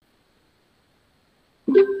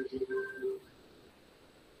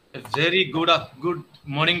Very good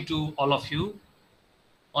morning to all of you.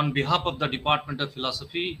 On behalf of the Department of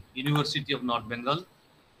Philosophy, University of North Bengal,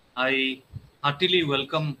 I heartily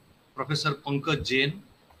welcome Professor Pankaj Jain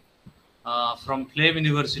from Flav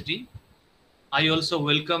University. I also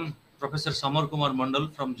welcome Professor Samar Kumar Mandal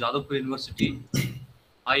from Jadavpur University.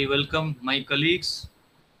 I welcome my colleagues.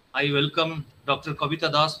 I welcome Dr. Kavita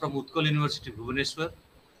Das from Utkal University, Bhubaneswar.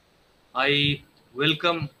 I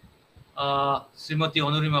welcome Srimati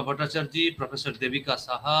Honorima Bhattacharya, Professor Devika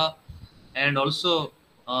Saha, and also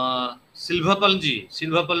Silvapalan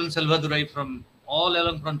Selvadurai from all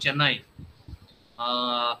along from Chennai.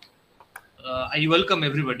 Uh, I welcome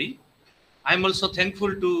everybody. I'm also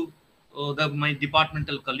thankful to my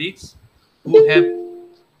departmental colleagues who have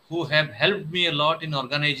who have helped me a lot in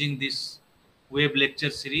organizing this web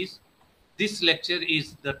lecture series. This lecture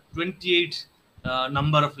is the 28th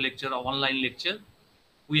number of lecture of online lecture.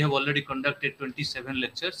 We have already conducted 27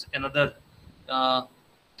 lectures. Another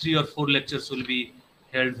 3 or 4 lectures will be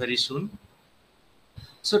held very soon.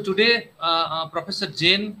 So today, Professor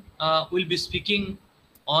Jain will be speaking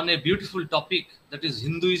on a beautiful topic, that is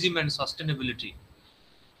Hinduism and sustainability.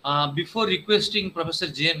 Before requesting Professor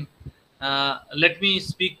Jain, let me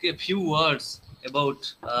speak a few words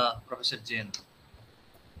about Professor Jain.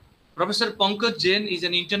 Professor Pankaj Jain is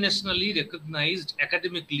an internationally recognized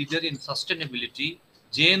academic leader in sustainability,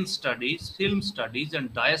 Jain studies, film studies,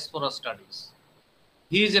 and diaspora studies.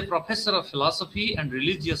 He is a professor of philosophy and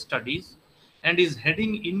religious studies and is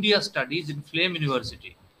heading India studies in Flame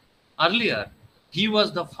University. Earlier, he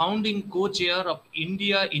was the founding co-chair of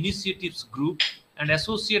India Initiatives Group and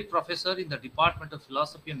associate professor in the Department of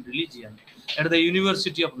Philosophy and Religion at the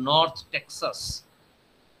University of North Texas,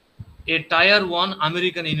 a Tier 1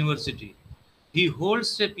 American university. He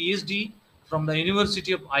holds a PhD from the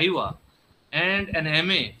University of Iowa and an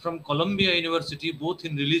MA from Columbia University, both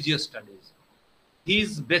in religious studies.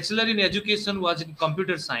 His bachelor in education was in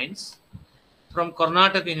computer science from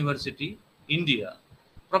Karnataka University, India.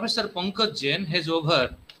 Professor Pankaj Jain has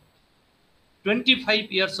over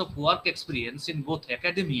 25 years of work experience in both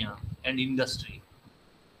academia and industry.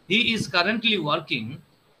 He is currently working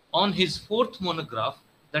on his fourth monograph,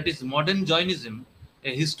 that is Modern Jainism,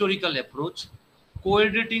 a historical approach,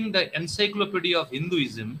 co-editing the Encyclopedia of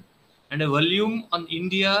Hinduism and a volume on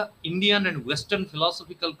Indian and Western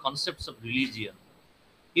philosophical concepts of religion.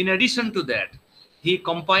 In addition to that, he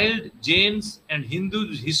compiled Jains and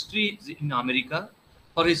Hindu history in America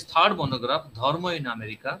for his third monograph, Dharma in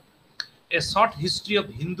America, a short history of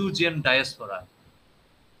Hindu-Jain diaspora.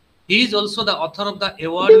 He is also the author of the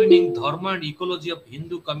award-winning Dharma and Ecology of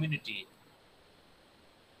Hindu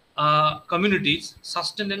Communities,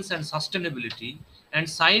 Sustenance and Sustainability, and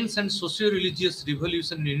Science and Socio-Religious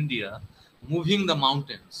Revolution in India, Moving the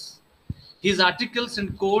Mountains. His articles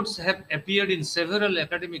and quotes have appeared in several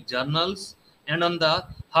academic journals and on the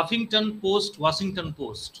Huffington Post, Washington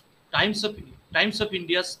Post, Times of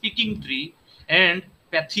India, Speaking Tree, and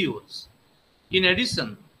Patheos. In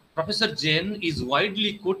addition, Professor Jain is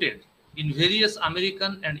widely quoted in various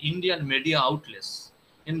American and Indian media outlets.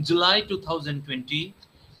 In July 2020,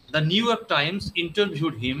 the New York Times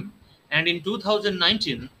interviewed him, and in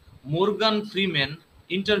 2019, Morgan Freeman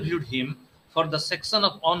interviewed him for the section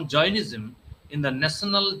on Jainism in the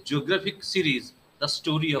National Geographic series, The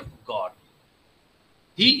Story of God.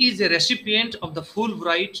 He is a recipient of the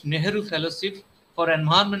Fulbright Nehru Fellowship for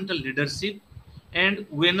Environmental Leadership and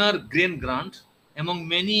Wenner Grain Grant, among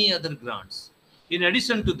many other grants. In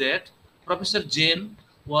addition to that, Professor Jain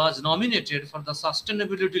was nominated for the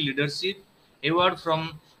Sustainability Leadership Award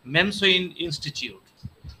from Memsoin Institute.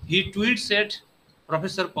 He tweets at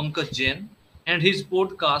Professor Pankaj Jain, and his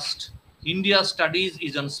podcast, India Studies,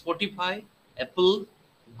 is on Spotify, Apple,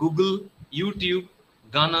 Google, YouTube,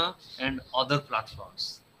 Ghana, and other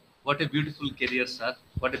platforms. What a beautiful career, sir.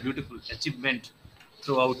 What a beautiful achievement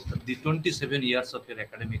throughout the 27 years of your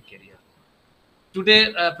academic career.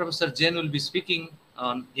 Today, Professor Jain will be speaking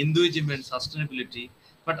on Hinduism and sustainability,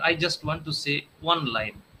 but I just want to say one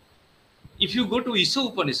line. If you go to Isha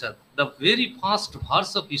Upanishad, the very first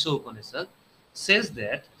verse of Isha Upanishad says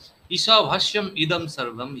that Isha Bhashyam idam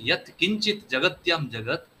sarvam yat kinchit jagatyam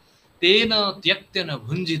jagat tena tyaktena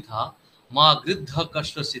bhunjitha ma gridha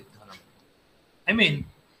kashva siddhanam. I mean,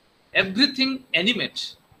 everything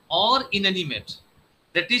animate or inanimate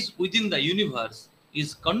that is within the universe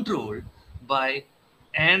is controlled by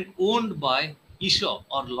and owned by Isha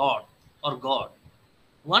or Lord or God.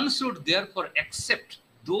 One should therefore accept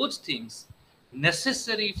those things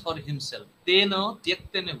necessary for himself, tena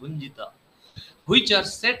tyaktena bhunjita, which are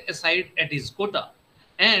set aside at his quota,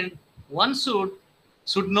 and one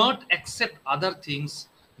should not accept other things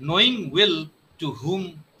knowing well to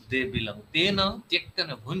whom they belong. Tena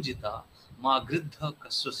tyaktana bhunjita ma gridha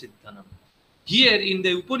kasya siddhanam. Here in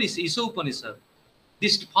the Isa Upanishad,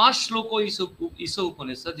 this first sloka Isa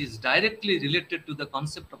Upanishad is directly related to the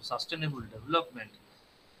concept of sustainable development,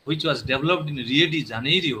 which was developed in Rio de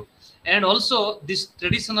Janeiro. And also this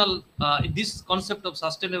traditional, this concept of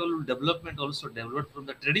sustainable development also developed from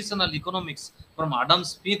the traditional economics from Adam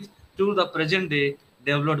Smith to the present day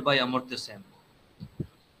developed by Amartya Sen.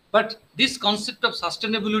 But this concept of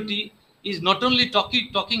sustainability is not only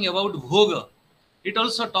talking about bhoga, it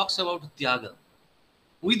also talks about tyaga.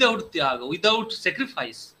 Without tyaga, without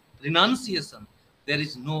sacrifice, renunciation, there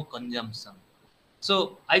is no consumption.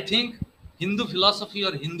 So I think Hindu philosophy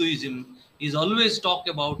or Hinduism is always talk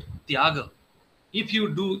about tyaga.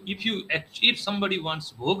 If somebody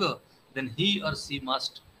wants bhoga, then he or she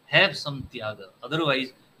must have some tyaga.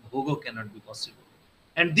 Otherwise, bhoga cannot be possible.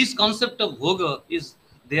 And this concept of bhoga is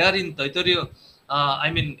there in Taittiriya,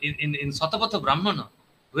 in Satapatha Brahmana,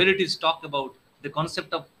 where it is talked about the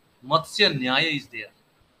concept of Matsya Nyaya is there.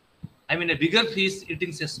 I mean, a bigger fish eating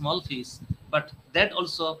a small fish, but that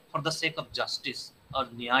also for the sake of justice or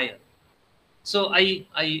Nyaya. So I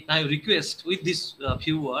request with these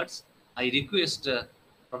few words, I request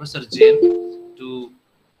Professor Jain to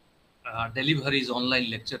deliver his online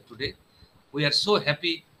lecture today. We are so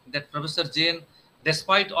happy that Professor Jain,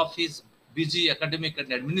 despite of his busy academic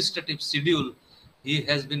and administrative schedule, he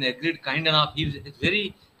has been kind enough. He is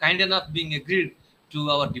very kind enough being agreed to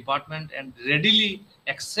our department and readily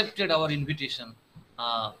accepted our invitation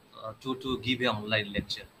to give an online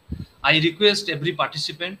lecture. I request every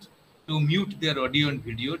participant to mute their audio and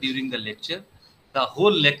video during the lecture. The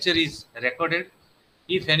whole lecture is recorded.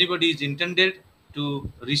 If anybody is intended to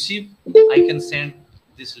receive, I can send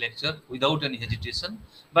this lecture without any hesitation.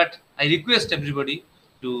 But I request everybody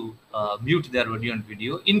to mute their audio and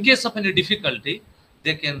video. In case of any difficulty,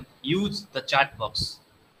 they can use the chat box.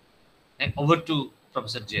 And over to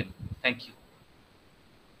Professor Jain. Thank you.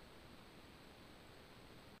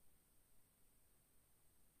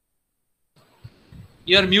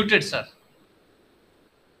 You are muted, sir.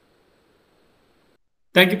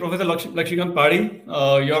 Thank you, Professor Lakshmikant Padi.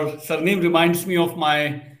 Your surname reminds me of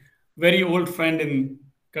my very old friend in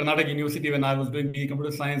Karnataka University when I was doing BE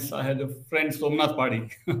Computer Science. I had a friend, Somnath Padi.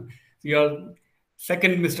 Your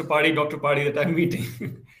second Mr. Padi, Dr. Padi that I'm meeting.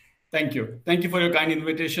 Thank you. Thank you for your kind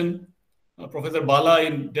invitation. Professor Bala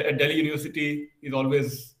at Delhi University is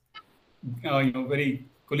always very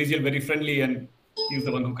collegial, very friendly, and he's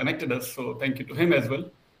the one who connected us. So thank you to him as well.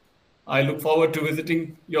 I look forward to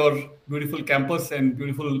visiting your beautiful campus and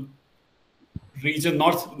beautiful region,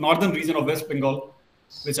 northern region of West Bengal,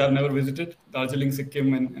 which I've never visited, Darjeeling,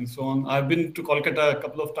 Sikkim, and so on. I've been to Kolkata a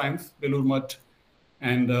couple of times, Belur Math,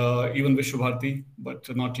 and even Vishwabharati,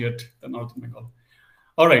 but not yet the Northern Bengal.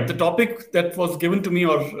 All right, the topic that was given to me,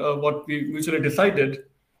 or what we mutually decided,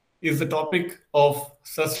 is the topic of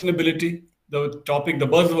sustainability, the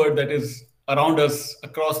buzzword that is around us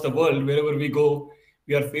across the world. Wherever we go,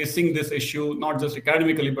 we are facing this issue, not just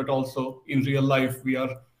academically, but also in real life. We are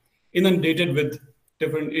inundated with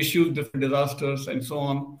different issues, different disasters, and so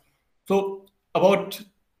on. So about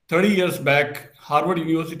 30 years back, Harvard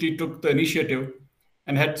University took the initiative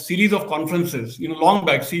and had series of conferences, long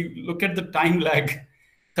back. See, look at the time lag.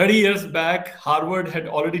 30 years back, Harvard had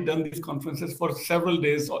already done these conferences for several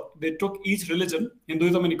days. They took each religion,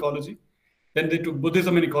 Hinduism and ecology. Then they took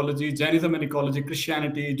Buddhism and ecology, Jainism and ecology,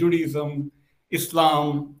 Christianity, Judaism,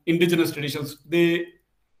 Islam, indigenous traditions. They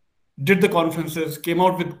did the conferences, came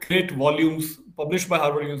out with great volumes published by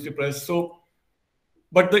Harvard University Press. So,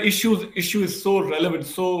 but the issue is so relevant.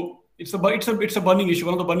 So it's a burning issue,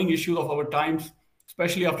 one of the burning issues of our times,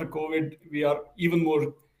 especially after COVID. We are even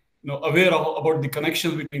more aware about the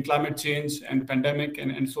connections between climate change and pandemic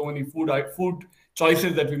and so many food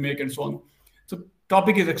choices that we make and so on. So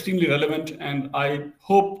topic is extremely relevant, and I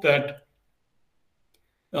hope that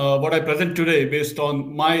what I present today, based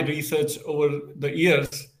on my research over the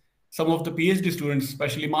years, some of the PhD students,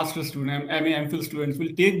 especially master's students, MA, MPhil students,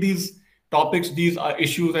 will take these topics, these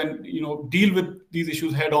issues, and deal with these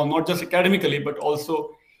issues head on, not just academically, but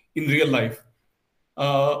also in real life.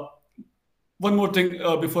 One more thing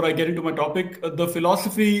before I get into my topic, the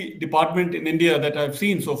philosophy department in India that I've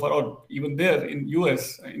seen so far, or even there in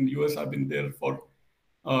US, I've been there for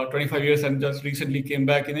 25 years and just recently came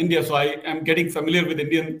back in India. So I am getting familiar with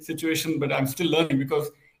Indian situation, but I'm still learning,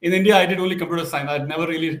 because in India, I did only computer science. I'd never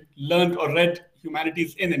really learned or read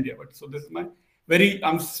humanities in India. But so this is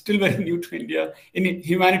I'm still very new to India in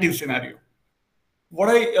humanities scenario. What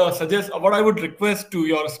I suggest, what I would request to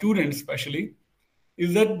your students especially,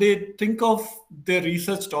 is that they think of their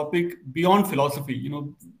research topic beyond philosophy.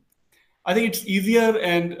 I think it's easier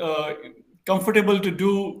and comfortable to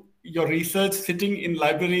do your research sitting in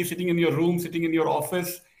library, sitting in your room, sitting in your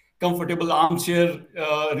office, comfortable armchair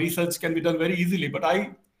research can be done very easily. But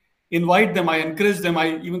I invite them, I encourage them,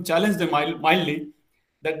 I even challenge them mildly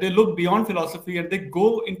that they look beyond philosophy and they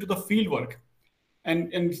go into the field work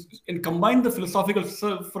and combine the philosophical.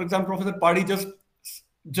 So, for example, Professor Padi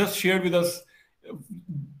just shared with us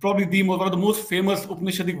probably one of the most famous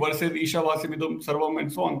Upanishadic verses, Ishavasya Sarvam,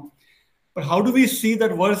 and so on. But how do we see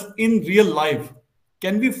that verse in real life?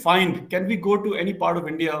 Can we go to any part of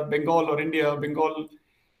India, Bengal,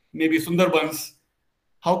 maybe Sundarbans?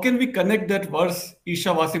 How can we connect that verse,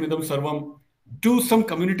 Ishavasya Sarvam, to some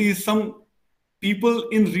communities, some people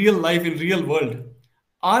in real life, in real world?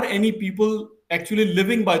 Are any people actually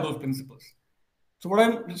living by those principles? So what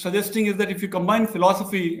I'm suggesting is that if you combine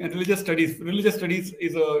philosophy and religious studies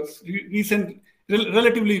is a recent,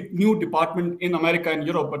 relatively new department in America and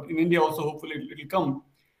Europe, but in India also hopefully it will come.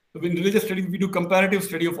 So in religious studies, we do comparative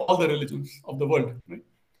study of all the religions of the world. Right?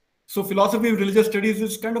 So philosophy of religious studies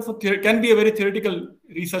is kind of can be a very theoretical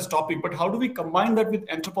research topic, but how do we combine that with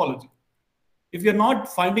anthropology? If you're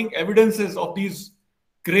not finding evidences of these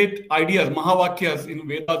great ideas, Mahavakyas in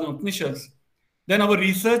Vedas and Upanishads, then our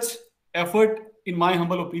research effort, in my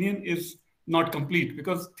humble opinion, is not complete,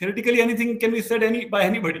 because theoretically anything can be said by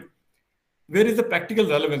anybody. Where is the practical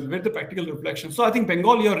relevance? Where is the practical reflection? So I think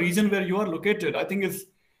Bengal, your region where you are located, I think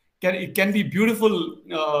it can be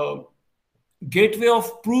beautiful gateway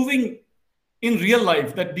of proving in real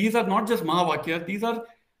life that these are not just Mahavakyas, these are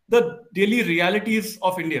the daily realities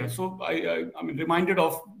of India. So I'm reminded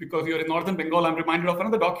of, because you're in northern Bengal, I'm reminded of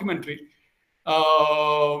another documentary.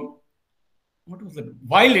 What was it?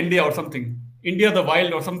 Wild India or something. India the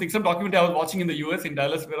Wild or something. Some documentary I was watching in the US, in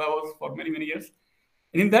Dallas, where I was for many, many years.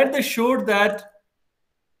 And in that, they showed that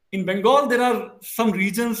in Bengal, there are some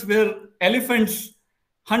regions where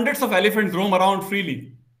hundreds of elephants roam around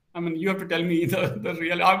freely. I mean, you have to tell me the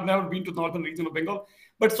real. I've never been to the northern region of Bengal.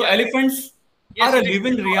 But so elephants are a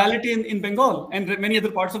living reality in Bengal and many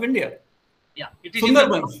other parts of India. Yeah, it is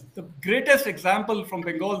Sundarbans, the greatest example from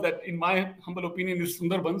Bengal that, in my humble opinion, is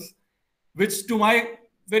Sundarbans, which, to my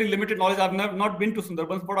very limited knowledge, I've not been to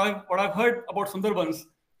Sundarbans, but what I've heard about Sundarbans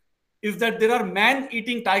is that there are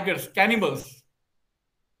man-eating tigers, cannibals,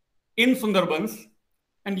 in Sundarbans,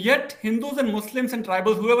 and yet Hindus and Muslims and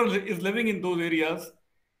tribals, whoever is living in those areas,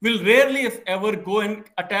 will rarely, if ever, go and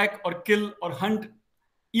attack or kill or hunt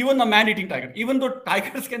even a man-eating tiger. Even though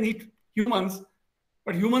tigers can eat humans,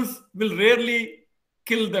 but humans will rarely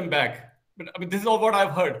kill them back. But I mean, this is all what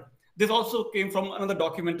I've heard. This also came from another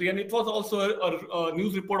documentary, and it was also a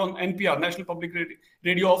news report on NPR, National Public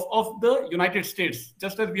Radio of the United States.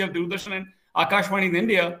 Just as we have Doordarshan and Akashvani in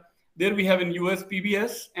India, there we have in US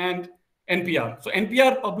PBS and NPR. So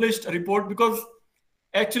NPR published a report because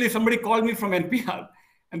actually somebody called me from NPR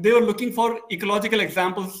and they were looking for ecological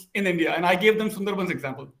examples in India, and I gave them Sundarbans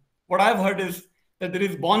example. What I've heard is that there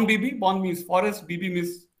is Bon Bibi, Bon means forest, Bibi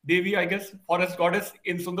means Devi, I guess, forest goddess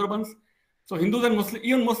in Sundarbans. So Hindus and Muslims,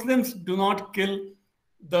 even Muslims, do not kill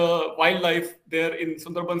the wildlife there in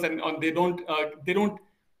Sundarbans, and they don't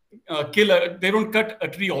they don't cut a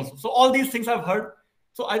tree also. So all these things I've heard.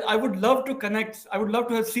 So I would love to connect. I would love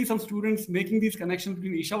to see some students making these connections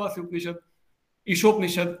between Ishavasya Upanishad,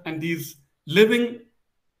 Ishopanishad, and these living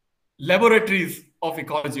laboratories of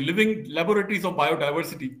ecology, living laboratories of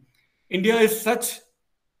biodiversity. India is such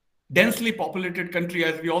densely populated country,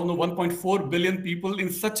 as we all know, 1.4 billion people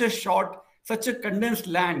in such a condensed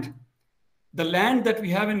land. The land that we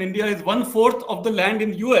have in India is 1/4 of the land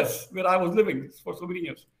in US, where I was living for so many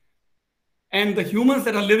years. And the humans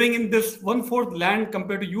that are living in this 1/4 land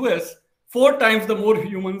compared to US, 4 times the more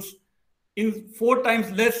humans in 4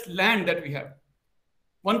 times less land that we have.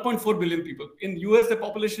 1.4 billion people. In US, the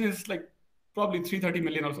population is like probably 330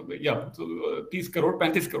 million or something. Yeah, so 30 crore,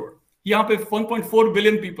 35 crore. यहाँ पे 1.4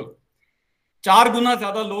 billion people. 4 गुना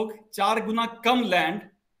ज़्यादा लोग, 4 गुना कम land.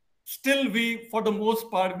 Still, we, for the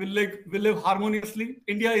most part, will live harmoniously.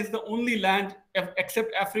 India is the only land,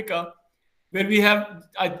 except Africa, where we have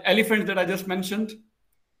elephants that I just mentioned,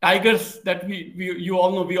 tigers that we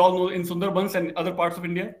all know in Sundarbans and other parts of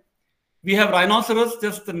India. We have rhinoceros,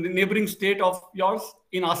 just the neighboring state of yours,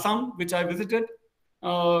 in Assam, which I visited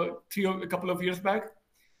a couple of years back.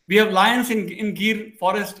 We have lions in Gir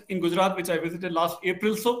forest in Gujarat, which I visited last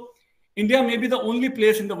April. So India may be the only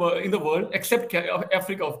place in the world, except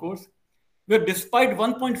Africa, of course, where despite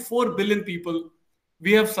 1.4 billion people,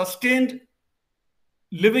 we have sustained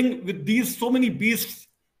living with these so many beasts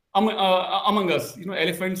among us,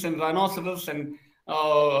 elephants and rhinoceros and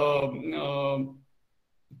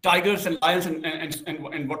tigers and lions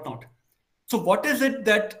and whatnot. So what is it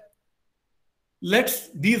that lets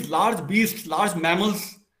these large beasts, large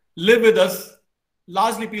mammals live with us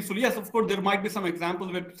largely peacefully? Yes, of course, there might be some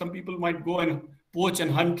examples where some people might go and poach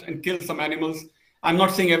and hunt and kill some animals. I'm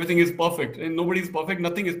not saying everything is perfect, and nobody is perfect.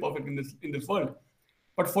 Nothing is perfect in this world.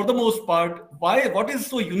 But for the most part, what is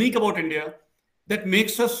so unique about India that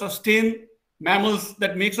makes us sustain mammals,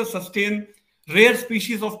 that makes us sustain rare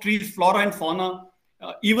species of trees, flora and fauna,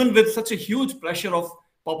 even with such a huge pressure of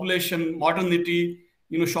population, modernity,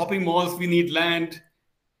 shopping malls, we need land,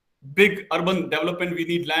 big urban development, we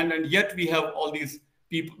need land, and yet we have all these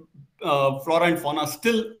people, flora and fauna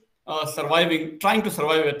still surviving, trying to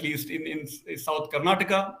survive at least in South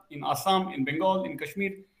Karnataka, in Assam, in Bengal, in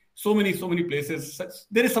Kashmir, so many places.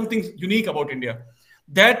 There is something unique about India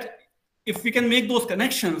that if we can make those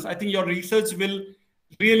connections, I think your research will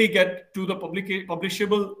really get to the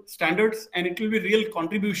publishable standards, and it will be real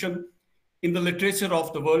contribution in the literature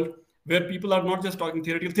of the world, where people are not just talking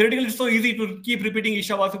theoretical. Theoretical is so easy to keep repeating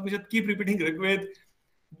Ishavasya Upanishad, keep repeating Rigved,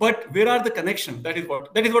 but where are the connections? That is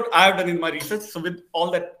what I have done in my research. So with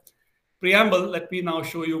all that preamble, let me now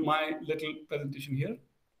show you my little presentation here.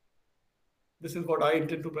 This is what I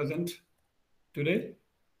intend to present today.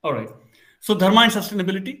 All right. So Dharma and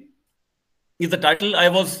Sustainability is the title. I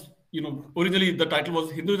was, originally the title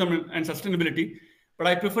was Hinduism and Sustainability, but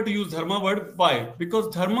I prefer to use Dharma word. Why?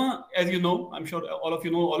 Because Dharma, as you know, I'm sure all of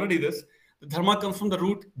you know already this, the Dharma comes from the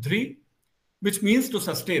root dhri, which means to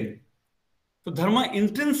sustain. So Dharma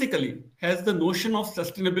intrinsically has the notion of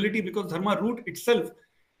sustainability because Dharma root itself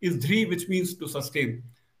is dhri, which means to sustain.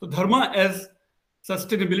 So Dharma as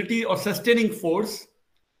sustainability or sustaining force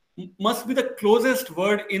must be the closest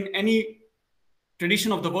word in any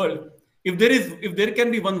tradition of the world. If there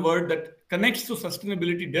can be one word that connects to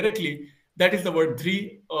sustainability directly, that is the word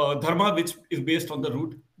dhri, dharma, which is based on the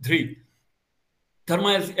root dhri.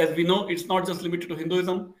 Dharma, as we know, it's not just limited to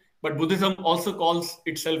Hinduism, but Buddhism also calls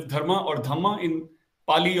itself dharma or dhamma in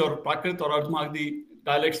Pali or Prakrit or Ardhmag, the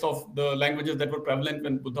dialects of the languages that were prevalent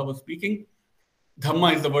when Buddha was speaking.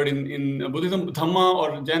 Dhamma is the word in Buddhism. Dhamma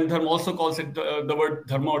or Jain Dharma also calls it the word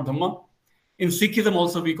dharma or dhamma. In Sikhism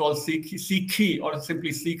also we call Sikhi or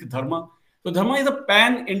simply Sikh Dharma. So Dharma is a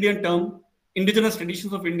pan-Indian term. Indigenous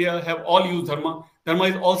traditions of India have all used Dharma. Dharma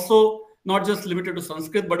is also not just limited to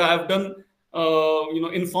Sanskrit, but I have done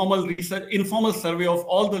informal research, informal survey of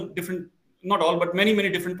all the different, not all, but many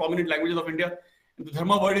different prominent languages of India. And the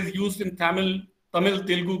Dharma word is used in Tamil,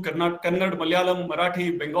 Telugu, Kannada, Malayalam,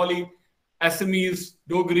 Marathi, Bengali, Assamese,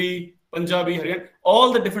 Dogri, Punjabi, Haryana.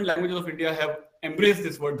 All the different languages of India have embraced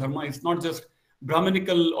this word Dharma. It's not just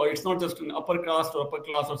Brahminical, or it's not just an upper caste or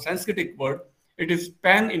Sanskritic word. It is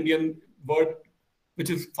pan-Indian word, which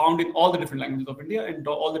is found in all the different languages of India and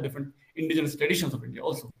all the different indigenous traditions of India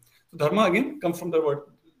also. So Dharma again comes from the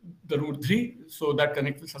root dhri, so that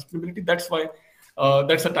connects with sustainability. That's why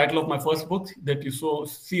that's the title of my first book that you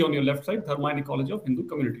see on your left side, Dharma and Ecology of Hindu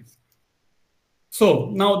Communities. So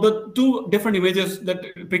now the two different images,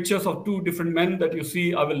 pictures of two different men that you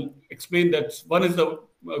see, I will explain that. One is the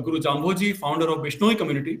Guru Jambhoji, founder of Bishnoi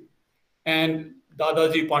community, and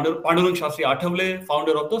Dadaji Pandurang Shastri Athavale,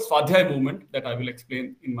 founder of the Swadhyay movement, that I will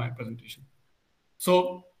explain in my presentation.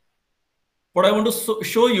 So what I want to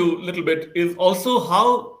show you a little bit is also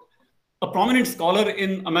how a prominent scholar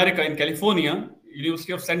in America, in California,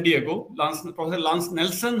 University of San Diego, Professor Lance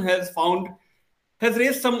Nelson has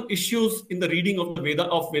raised some issues in the reading of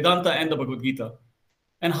Vedanta and the Bhagavad Gita,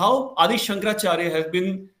 and how Adi Shankaracharya has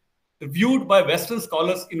been viewed by Western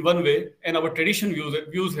scholars in one way, and our tradition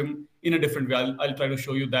views him in a different way. I'll try to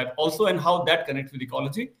show you that also, and how that connects with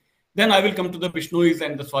ecology. Then I will come to the Bishnois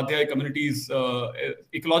and the Swadhyay communities'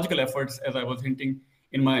 ecological efforts, as I was hinting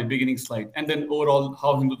in my beginning slide, and then overall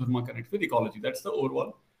how Hindu Dharma connects with ecology. That's the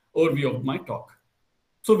overall overview of my talk.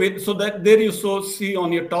 So that there you see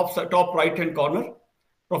on your top right-hand corner,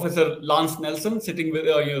 Professor Lance Nelson sitting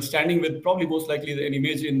with, standing with probably most likely an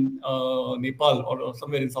image in Nepal or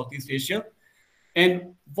somewhere in Southeast Asia.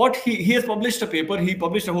 And what he has published a paper, he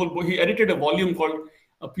published a whole book, he edited a volume called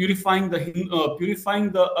Purifying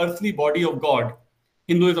the Earthly Body of God,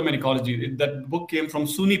 Hinduism and Ecology. That book came from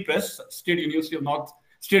SUNY Press, State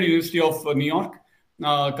University of New York,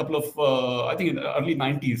 a couple of, I think in the early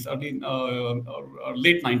 90s, or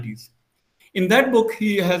late 90s. In that book,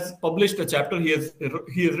 he has published a chapter, he has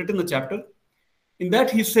written a chapter. In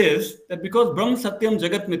that he says that because Brahm Satyam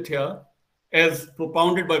Jagat Mithya, as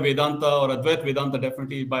propounded by Vedanta or Advaita Vedanta,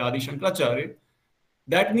 definitely by Adi Shankaracharya,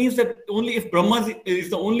 that means that only if Brahma is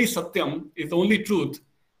the only Satyam, is the only truth,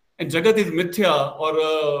 and Jagat is Mithya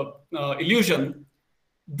or illusion,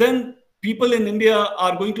 then people in India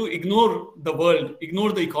are going to ignore the world,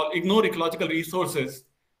 ignore ecological resources.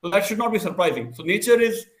 So that should not be surprising. So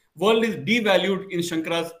world is devalued in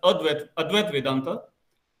Shankara's Advait Vedanta.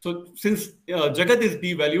 So since Jagat is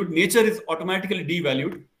devalued, nature is automatically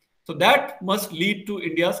devalued. So that must lead to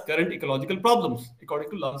India's current ecological problems,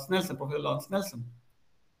 according to Professor Lawrence Nelson.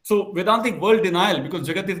 So Vedantic world denial, because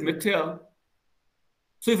Jagat is mithya.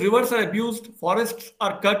 So if rivers are abused, forests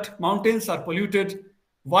are cut, mountains are polluted,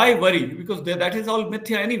 why worry? Because that is all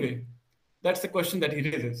mithya anyway. That's the question that he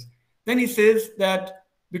raises. Then he says that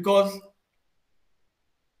because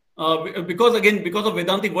of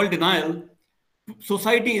Vedantic world denial,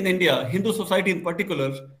 society in India, Hindu society in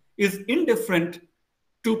particular, is indifferent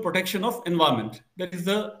to protection of environment. That is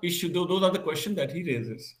the issue. Those are the questions that he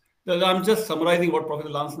raises. I'm just summarizing what Professor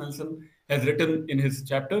Lance Nelson has written in his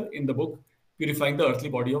chapter in the book, Purifying the Earthly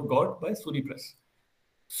Body of God by SUNY Press.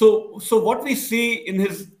 So what we see in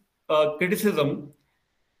his criticism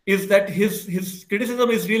is that his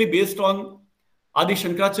criticism is really based on Adi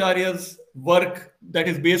Shankaracharya's work that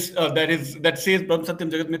says Brahm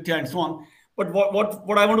Satyam Jagat Mithya and so on. But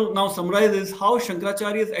what I want to now summarize is how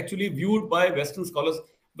Shankaracharya is actually viewed by Western scholars,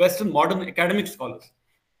 Western modern academic scholars.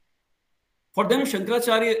 For them,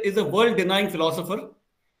 Shankaracharya is a world-denying philosopher.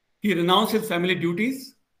 He renounced his family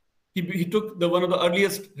duties. He took one of the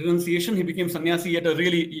earliest renunciation. He became sannyasi at a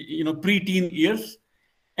really pre-teen years,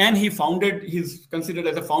 and he's considered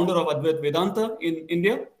as a founder of Advait Vedanta in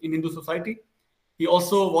India, in Hindu society. He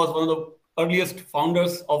also was one of the earliest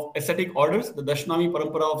founders of ascetic orders, the Dashnami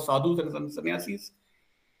Parampara of sadhus and sannyasis.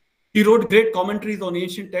 He wrote great commentaries on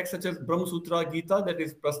ancient texts such as Brahma Sutra, Gita, that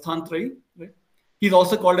is Prasthantrayi. Right? He's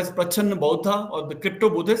also called as Prachanna Bauddha, or the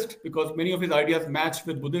crypto-Buddhist, because many of his ideas match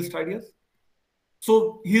with Buddhist ideas.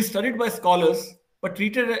 So he's studied by scholars, but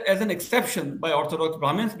treated as an exception by Orthodox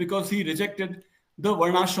Brahmins because he rejected the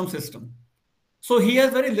Varnashram system. So he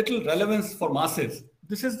has very little relevance for masses.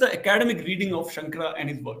 This is the academic reading of Shankara and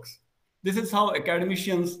his works. This is how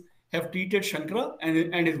academicians have treated Shankara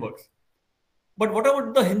and his works. But what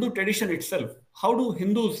about the Hindu tradition itself? How do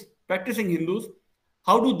practicing Hindus,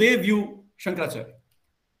 how do they view Shankaracharya?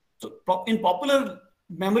 So in popular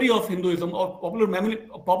memory of Hinduism, or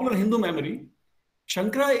popular Hindu memory,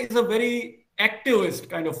 Shankara is a very activist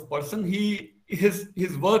kind of person.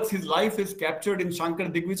 His works, his life is captured in Shankar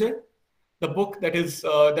Digvijay, the book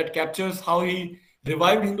that captures how he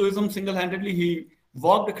revived Hinduism single-handedly. He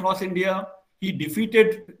walked across India. He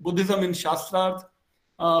defeated Buddhism in Shastrarth,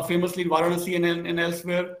 famously in Varanasi and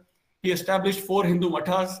elsewhere. He established 4 Hindu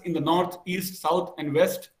mathas in the north, east, south, and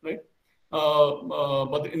west, right?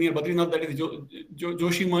 Near Badrinath, that is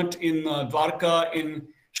Joshimath in Dwarka, in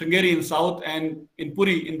Sringeri in south, and in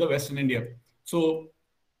Puri in the western India. So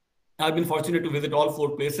I've been fortunate to visit all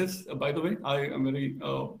 4 places. By the way, I am very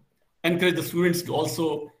encourage the students to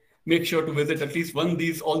also make sure to visit at least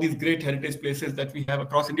all these great heritage places that we have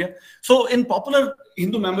across India. So in popular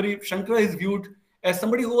Hindu memory, Shankara is viewed as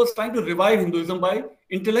somebody who was trying to revive Hinduism by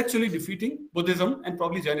intellectually defeating Buddhism and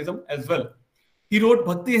probably Jainism as well. He wrote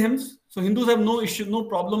bhakti hymns. So Hindus have no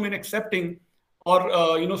problem in accepting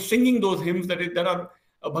or singing those hymns that are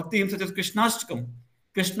bhakti hymns such as Krishnashtakam.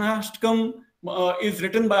 Krishnashtakam is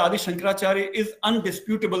written by Adi Shankaracharya, is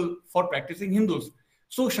undisputable for practicing Hindus.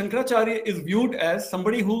 So Shankaracharya is viewed as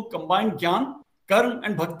somebody who combined Gyan, Karma,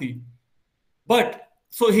 and Bhakti. But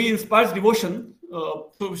so he inspires devotion.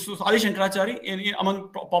 So Adi Shankaracharya, among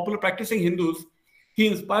popular practicing Hindus, he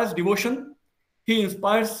inspires devotion. He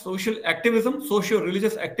inspires social activism,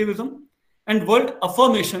 socio-religious activism, and world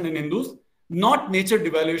affirmation in Hindus, not nature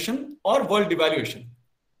devaluation or world devaluation.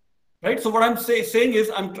 Right. So what I'm saying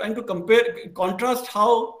is I'm trying to contrast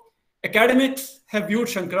how academics have viewed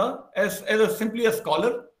Shankara as simply a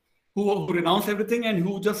scholar who renounced everything and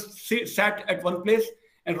who just sat at one place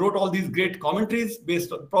and wrote all these great commentaries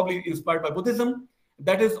probably inspired by Buddhism.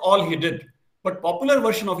 That is all he did. But popular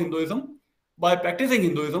version of Hinduism, by practicing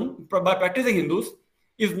Hindus,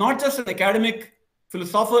 is not just an academic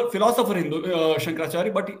philosopher Hindu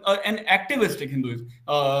Shankaracharya, but an activistic Hindu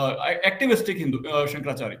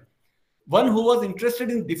Shankaracharya. One who was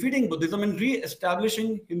interested in defeating Buddhism and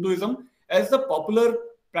re-establishing Hinduism as the popular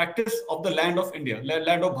practice of the land of India,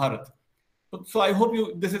 land of Bharat. So I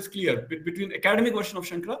hope this is clear between academic version of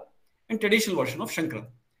Shankara and traditional version of Shankara.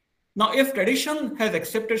 Now, if tradition has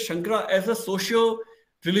accepted Shankara as a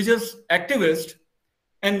socio-religious activist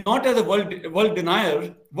and not as a world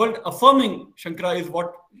denier, world affirming Shankara is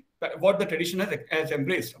what the tradition has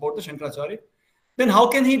embraced about the Shankaracharya, then how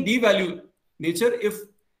can he devalue nature if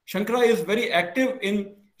Shankara is very active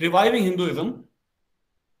in reviving Hinduism?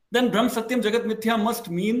 Then Brahm Satyam Jagat Mithya must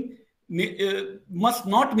mean must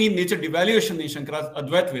not mean nature devaluation in Shankara's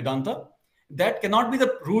Advaita Vedanta. That cannot be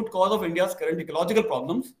the root cause of India's current ecological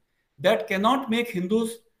problems. That cannot make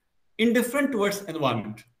Hindus indifferent towards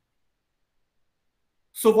environment.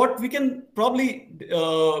 So what we can probably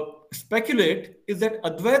speculate is that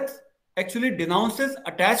Advaita actually denounces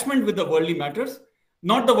attachment with the worldly matters,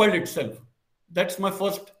 not the world itself. That's my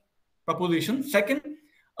first proposition. Second,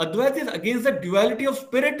 Advaita is against the duality of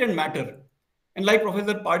spirit and matter. And like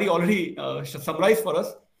Professor Padi already summarized for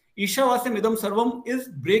us, Ishavasam Idam Sarvam is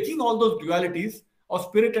breaking all those dualities of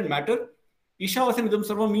spirit and matter. Ishavasam Idam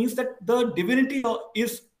Sarvam means that the divinity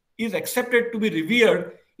is accepted to be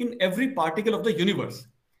revered in every particle of the universe.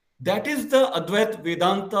 That is the Advaita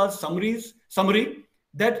Vedanta summary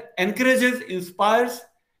that encourages, inspires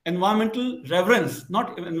environmental reverence,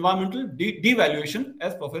 not environmental devaluation,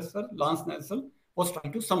 as Professor Lance Nelson was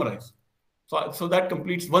trying to summarize. So that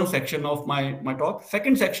completes one section of my talk.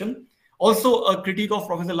 Second section, also a critique of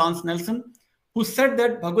Professor Lance Nelson, who said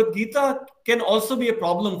that Bhagavad Gita can also be a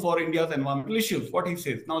problem for India's environmental issues, what he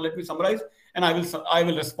says. Now let me summarize, and I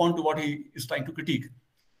will respond to what he is trying to critique.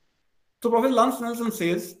 So Professor Lance Nelson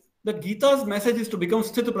says that Gita's message is to become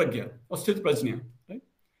Sthita Prajna or Sthita Prajna, right?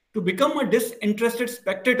 To become a disinterested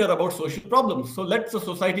spectator about social problems. So let the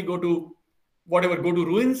society go to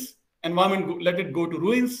ruins, environment, let it go to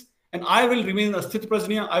ruins, and I will remain a Sthita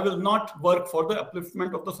Prajna. I will not work for the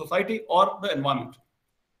upliftment of the society or the environment.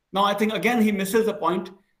 Now, I think again he misses the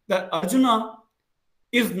point that Arjuna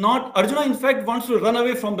in fact wants to run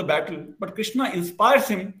away from the battle, but Krishna inspires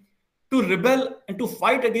him to rebel and to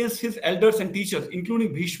fight against his elders and teachers,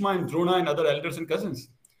 including Bhishma and Drona and other elders and cousins.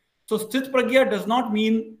 So Sthita Prajna does not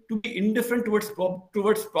mean to be indifferent towards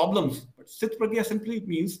problems, but Sthita Prajna simply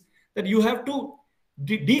means that you have to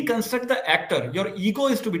deconstruct the actor. Your ego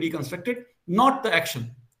is to be deconstructed, not the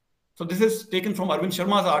action. So this is taken from Arvind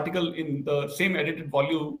Sharma's article in the same edited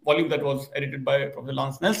volume that was edited by Professor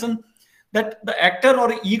Lance Nelson, that the actor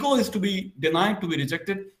or ego is to be denied, to be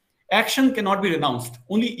rejected. Action cannot be renounced.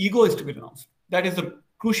 Only ego is to be renounced. That is the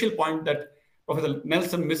crucial point that Professor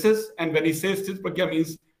Nelson misses. And when he says Sthita Prajna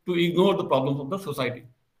means to ignore the problems of the society.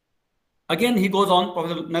 Again, he goes on,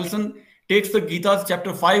 Professor Nelson takes the Gita's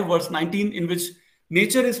chapter 5, verse 19, in which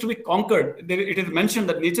nature is to be conquered. It is mentioned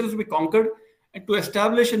that nature is to be conquered and to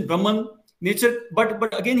establish in Brahman nature.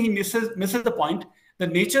 But again, he misses the point. The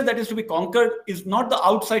nature that is to be conquered is not the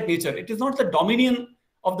outside nature. It is not the dominion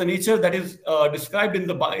of the nature that is described in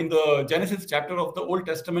the Genesis chapter of the Old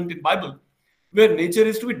Testament in Bible, where nature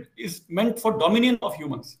is meant for dominion of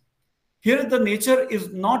humans. Here, the nature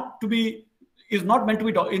is not meant to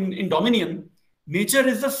be in dominion. Nature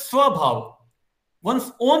is the swabhav.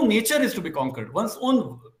 One's own nature is to be conquered. One's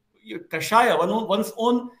own kashaya, one's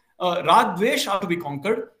own rag dvesh are to be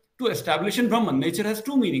conquered to establish in Brahman. Nature has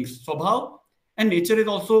two meanings, swabhav, and nature is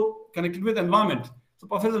also connected with environment. So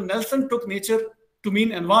Professor Nelson took nature to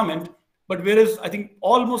mean environment, but whereas I think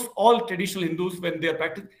almost all traditional Hindus, when they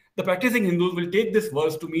are the practicing Hindus will take this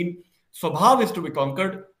verse to mean swabhav is to be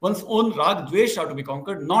conquered, one's own rag dvesh are to be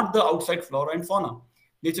conquered, not the outside flora and fauna.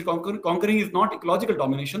 Nature conquering is not ecological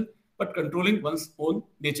domination, but controlling one's own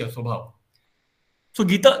nature, swabhav. So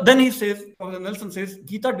Gita, then he says, Professor Nelson says,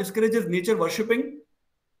 Gita discourages nature worshipping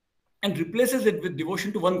and replaces it with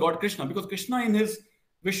devotion to one God, Krishna, because Krishna in his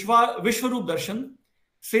Vishwarup Darshan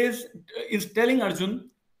is telling Arjun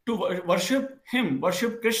to worship him,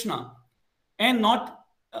 worship Krishna, and not.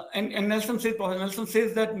 And Professor Nelson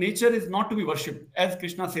says that nature is not to be worshipped, as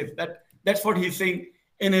Krishna says. That's what he's saying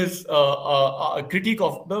in his critique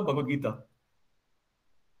of the Bhagavad Gita.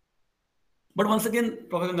 But once again,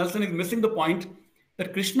 Professor Nelson is missing the point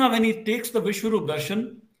that Krishna, when he takes the Vishwarup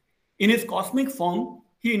Darshan, in his cosmic form,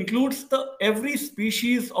 he includes every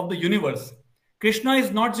species of the universe. Krishna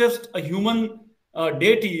is not just a human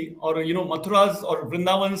deity or Mathura's or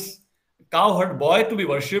Vrindavan's cowherd boy to be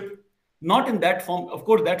worshipped. Not in that form. Of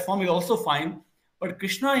course, that form is also fine. But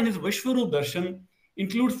Krishna in his Vishwarup Darshan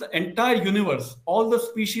includes the entire universe, all the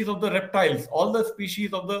species of the reptiles, all the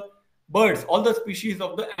species of the birds, all the species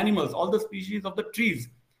of the animals, all the species of the trees,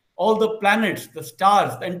 all the planets, the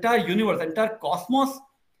stars, the entire universe, the entire cosmos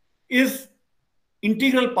is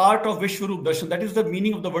integral part of Vishwarup Darshan. That is the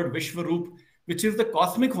meaning of the word Vishwarup, which is the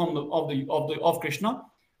cosmic form of Krishna,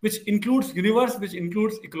 which includes universe, which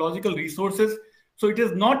includes ecological resources. So it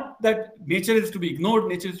is not that nature is to be ignored,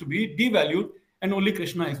 nature is to be devalued, and only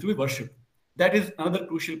Krishna is to be worshipped. That is another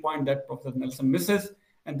crucial point that Professor Nelson misses,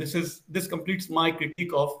 and this completes my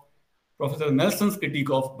critique of Professor Nelson's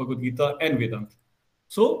critique of Bhagavad Gita and Vedanta.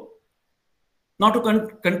 So now to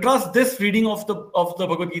contrast this reading of the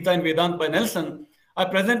Bhagavad Gita and Vedanta by Nelson, I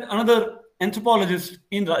present another anthropologist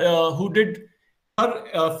who did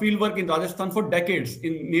her field work in Rajasthan for decades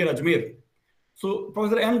near Ajmer. So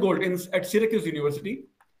Professor N. Gold at Syracuse University.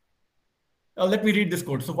 Let me read this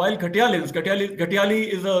quote. So while Ghatyali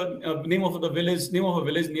is a name of a village near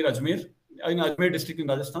Ajmer, in Ajmer district in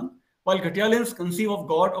Rajasthan. While Ghatyalians conceive of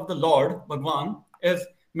God, of the Lord, Bhagwan, as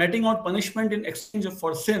meting out punishment in exchange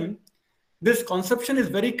for sin, this conception is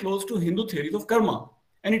very close to Hindu theories of karma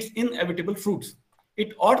and its inevitable fruits.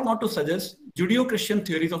 It ought not to suggest Judeo-Christian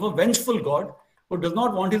theories of a vengeful God who does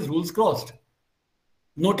not want his rules crossed.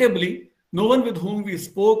 Notably, no one with whom we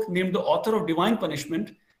spoke named the author of divine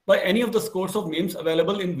punishment by any of the scores of names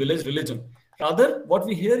available in village religion. Rather, what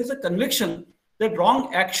we hear is a conviction that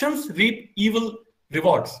wrong actions reap evil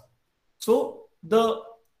rewards. So the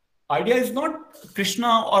idea is not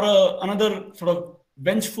Krishna or another sort of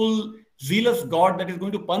vengeful, zealous God that is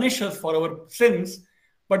going to punish us for our sins,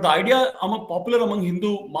 but the idea popular among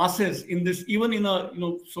Hindu masses in this, even in a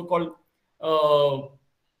so-called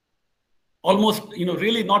almost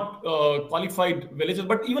really not qualified villagers,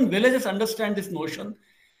 but even villagers understand this notion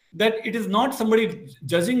that it is not somebody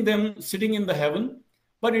judging them sitting in the heaven,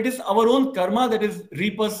 but it is our own karma that is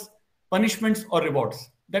reap us punishments or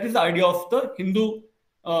rewards. That is the idea of the Hindu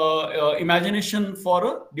imagination for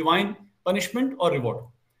a divine punishment or reward.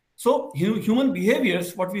 So human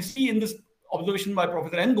behaviors, what we see in this observation by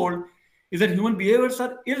Professor N. Gold, is that human behaviors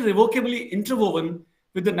are irrevocably interwoven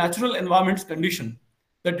with the natural environment's condition.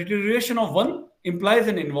 The deterioration of one implies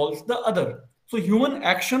and involves the other. So human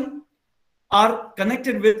action are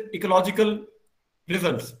connected with ecological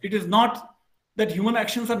results. It is not that human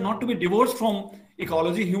actions are not to be divorced from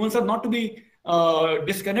ecology. Humans are not to be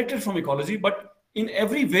disconnected from ecology, but in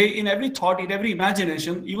every way, in every thought, in every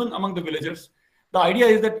imagination, even among the villagers, the idea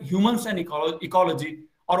is that humans and ecology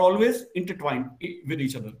are always intertwined with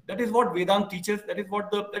each other. That is what Vedanta teaches. That is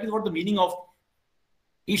what the meaning of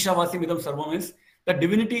Ishavasya Idam Sarvam is. That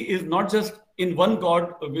divinity is not just in one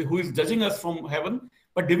God who is judging us from heaven,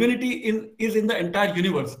 but divinity is in the entire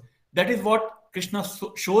universe. That is what Krishna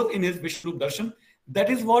shows in his Vishnu Darshan. That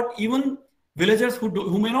is what even villagers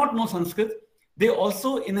who may not know Sanskrit, they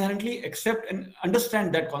also inherently accept and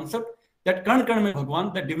understand that concept, that Karn Karn mein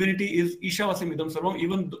Bhagwan, that divinity is Ishavasya Idam Sarvam,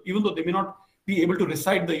 even though they may not be able to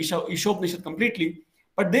recite the Ishopanishad completely,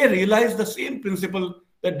 but they realize the same principle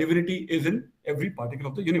that divinity is in every particle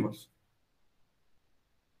of the universe.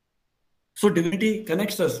 So divinity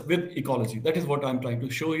connects us with ecology. That is what I'm trying to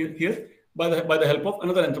show you here by the help of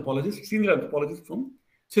another anthropologist, senior anthropologist from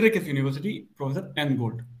Syracuse University, Professor N.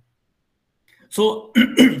 Gold. So,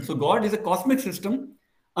 so God is a cosmic system,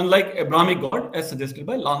 unlike Abrahamic God, as suggested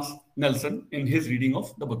by Lance Nelson in his reading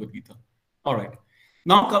of the Bhagavad Gita. All right.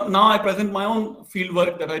 Now I present my own field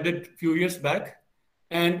work that I did a few years back.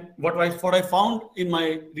 And what I found in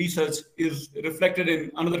my research is reflected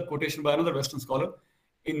in another quotation by another Western scholar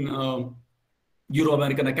in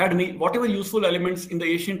Euro-American Academy. Whatever useful elements in the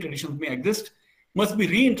Asian traditions may exist must be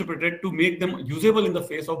reinterpreted to make them usable in the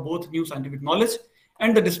face of both new scientific knowledge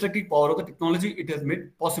and the destructive power of the technology it has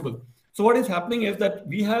made possible. So what is happening is that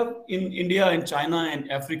we have in India and China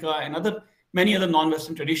and Africa and many other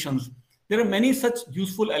non-Western traditions, there are many such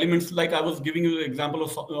useful elements, like I was giving you the example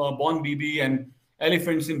of Bon Bibi and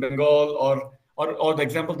elephants in Bengal, or the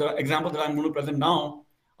example that I'm going to present now,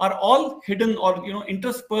 are all hidden or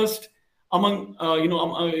interspersed among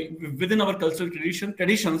within our cultural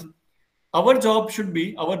traditions. Our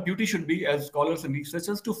duty should be as scholars and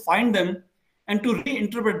researchers to find them and to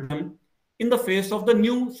reinterpret them in the face of the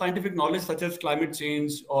new scientific knowledge such as climate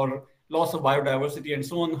change or loss of biodiversity and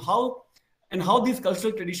so on, how these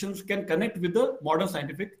cultural traditions can connect with the modern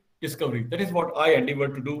scientific discovery. That is what I endeavor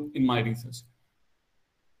to do in my research.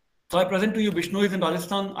 So I present to you Bishnois in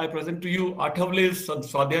Rajasthan, I present to you Athavle's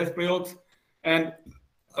Swadhyay Prayogs, and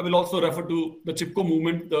I will also refer to the Chipko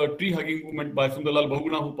movement, the tree hugging movement by Sundarlal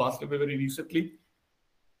Bahuguna, who passed away very recently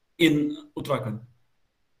in Uttarakhand.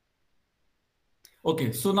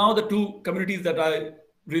 Okay, so now the two communities that I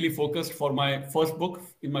really focused for my first book,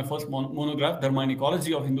 in my first monograph, Dharma and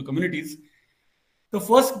Ecology of Hindu Communities. The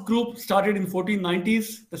first group started in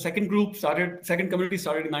 1490s. The second community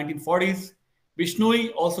started in 1940s.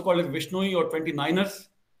 Vishnoi, also called as Vishnoi or 29ers,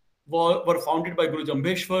 were founded by Guru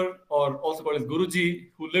Jambheshwar, or also called as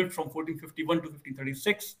Guruji, who lived from 1451 to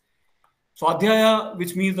 1536. Swadhyaya,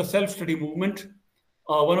 which means the self-study movement,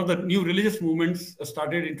 one of the new religious movements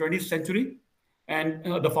started in 20th century. And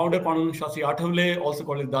the founder, Pandu Shastri Athavle, also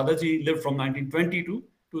called as Dadaji, lived from 1920 to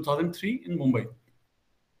 2003 in Mumbai.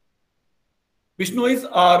 Bishnois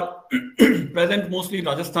are present mostly in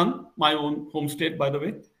Rajasthan, my own home state, by the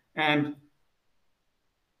way. And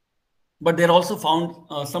But they're also found,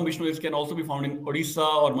 some Bishnois can also be found in Odisha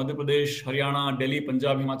or Madhya Pradesh, Haryana, Delhi,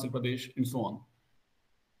 Punjab, Himachal Pradesh, and so on.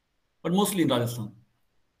 But mostly in Rajasthan.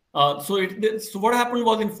 So what happened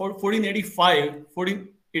was in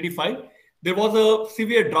 1485, there was a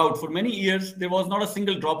severe drought. For many years, there was not a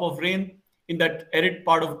single drop of rain in that arid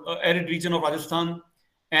part of arid region of Rajasthan,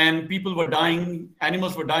 and people were dying,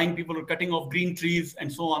 animals were dying, people were cutting off green trees,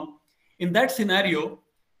 and so on. In that scenario,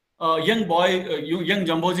 young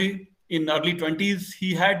Jamboji in early 20s,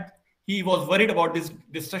 he was worried about this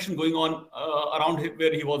destruction going on around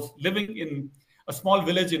where he was living in a small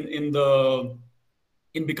village in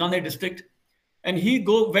Bikaner district, and he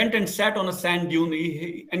went and sat on a sand dune,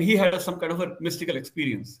 and he had some kind of a mystical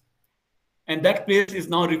experience. And that place is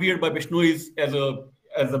now revered by Bishnois as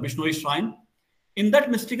a Bishnoi shrine. In that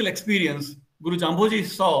mystical experience, Guru Jamboji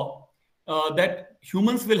saw that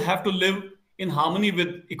humans will have to live in harmony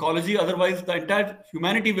with ecology, otherwise the entire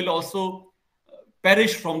humanity will also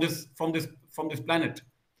perish from this planet.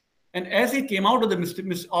 And as he came out of his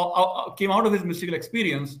mystical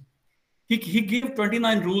experience, he gave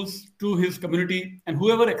 29 rules to his community, and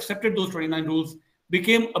whoever accepted those 29 rules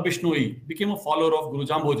became a Bishnoi, became a follower of Guru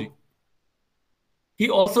Jamboji. He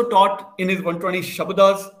also taught in his 120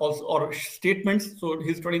 Shabdas or statements, so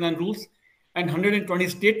his 29 rules, and 120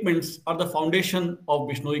 statements are the foundation of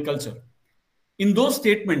Bishnoi culture. In those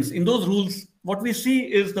statements, in those rules, what we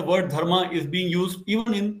see is the word dharma is being used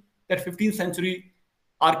even in that 15th century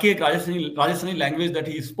archaic Rajasthani language that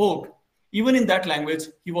he spoke. Even in that language,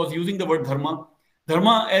 he was using the word dharma.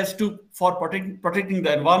 Dharma for protecting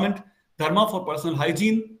the environment, dharma for personal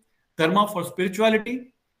hygiene, dharma for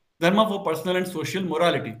spirituality, dharma for personal and social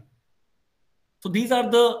morality. So these are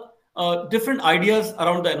the different ideas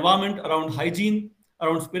around the environment, around hygiene,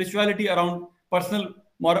 around spirituality, around personal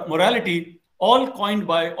morality, all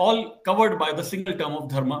covered by the single term of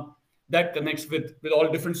dharma that connects with all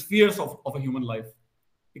different spheres of a human life.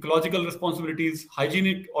 Ecological responsibilities,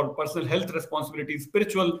 hygienic or personal health responsibilities,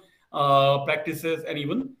 spiritual practices, and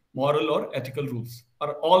even moral or ethical rules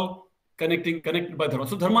are all connected by dharma.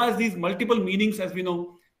 So dharma has these multiple meanings, as we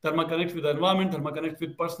know. Dharma connects with the environment, dharma connects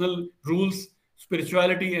with personal rules,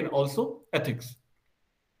 spirituality, and also ethics.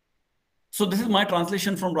 So this is my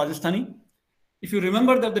translation from Rajasthani. If you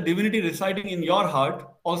remember that the divinity residing in your heart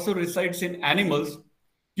also resides in animals,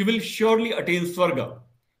 you will surely attain Swarga.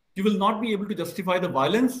 You will not be able to justify the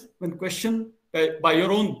violence when questioned by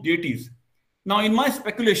your own deities. Now, in my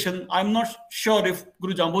speculation, I'm not sure if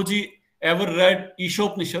Guru Jamboji ever read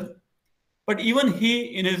Ishopnishad, but even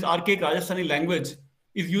he, in his archaic Rajasthani language,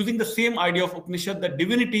 is using the same idea of Upanishad, that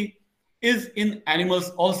divinity is in animals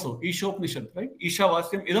also. Ishopnishad, right? Isha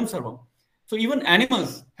Vasyam Idam Sarvam. So even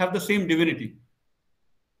animals have the same divinity.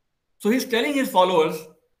 So he's telling his followers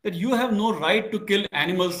that you have no right to kill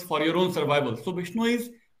animals for your own survival. So Bishnois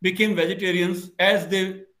became vegetarians as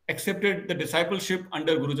they accepted the discipleship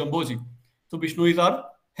under Guru Jamboji. So Bishnois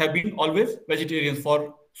have been always vegetarians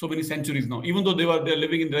for so many centuries now. Even though they're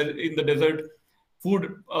living in the desert,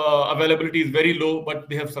 food availability is very low, but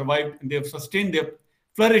they have survived and they have sustained, they have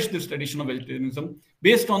flourished this tradition of vegetarianism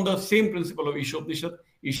based on the same principle of Ishopnishad,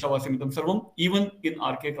 Isha Vasyam Idam Sarvam, even in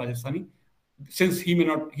archaic Rajasthani. Since he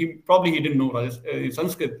probably didn't know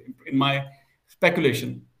Sanskrit, in my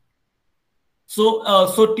speculation.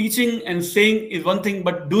 So teaching and saying is one thing,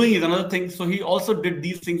 but doing is another thing. So he also did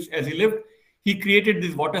these things as he lived. He created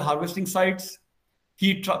these water harvesting sites.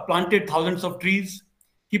 He planted thousands of trees.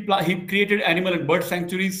 He created animal and bird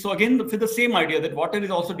sanctuaries. So again, with the same idea that water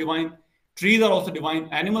is also divine, trees are also divine,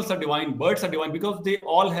 animals are divine, birds are divine, because they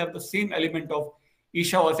all have the same element of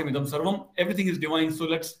Isha Vasyam Idam Sarvam. Everything is divine. So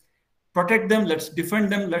let's protect them, let's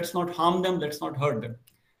defend them, let's not harm them, let's not hurt them.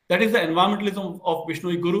 That is the environmentalism of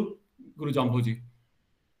Bishnoi Guru Jamboji.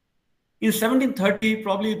 In 1730,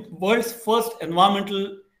 probably world's first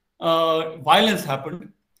environmental violence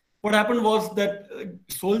happened. What happened was that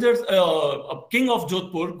soldiers, a king of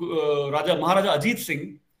Jodhpur, Maharaja Ajit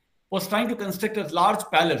Singh, was trying to construct a large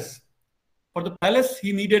palace. For the palace,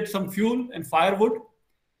 he needed some fuel and firewood.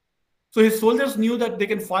 So his soldiers knew that they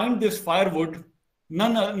can find this firewood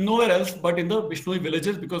nowhere else but in the Bishnoi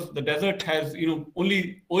villages, because the desert has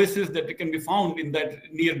only oases that can be found in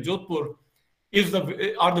that near Jodhpur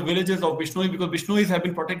are the villages of Bishnoi, because Bishnois have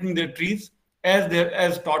been protecting their trees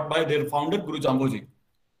as taught by their founder Guru Jamboji.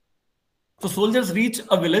 So soldiers reach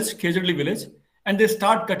a village, Khejarli village, and they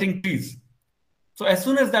start cutting trees. So as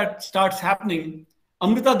soon as that starts happening,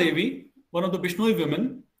 Amrita Devi, one of the Bishnoi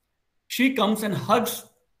women, she comes and hugs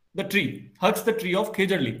the tree of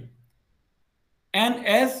Khejarli. And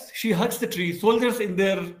as she hugs the tree, soldiers in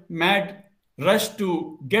their mad rush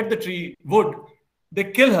to get the tree wood they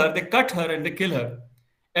kill her, they cut her and they kill her.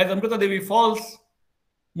 As Amrita Devi falls,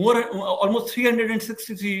 almost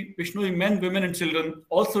 363 Vishnoi men, women, and children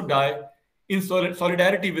also die in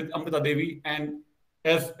solidarity with Amrita Devi and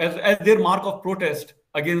as their mark of protest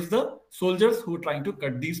against the soldiers who were trying to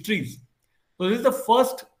cut these trees. So this is the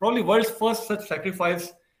first, probably world's first such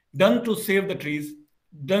sacrifice done to save the trees,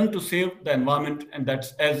 done to save the environment, and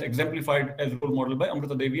that's as exemplified as role model by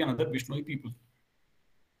Amrita Devi and other Vishnoi people.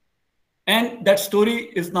 And that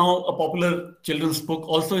story is now a popular children's book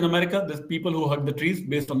also in America. There's People Who Hug the Trees,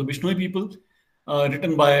 based on the Vishnoi people,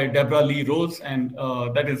 written by Deborah Lee Rose, and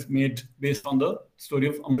that is made based on the story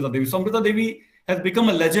of Amrita Devi. So Amrita Devi has become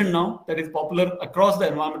a legend now that is popular across the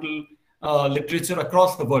environmental literature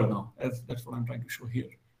across the world now, as that's what I'm trying to show here.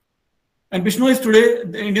 And Bishnois today,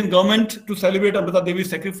 the Indian government, to celebrate Amrita Devi's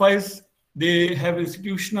sacrifice, they have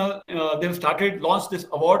they have launched this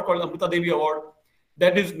award called Amrita Devi Award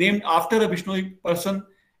that is named after a Vishnoi person,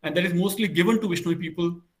 and that is mostly given to Vishnoi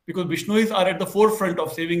people because Vishnois are at the forefront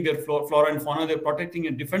of saving their flora and fauna. They're protecting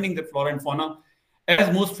and defending their flora and fauna,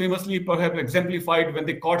 as most famously perhaps exemplified when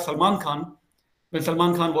they caught Salman Khan, when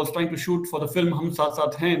Salman Khan was trying to shoot for the film Hum Saath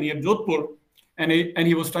Saath Hain near Jodhpur, and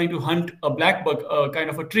he was trying to hunt a black buck, kind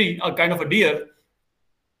of a tree, kind of a deer.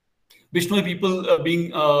 Vishnoi people being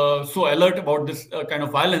so alert about this kind of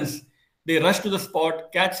violence, they rush to the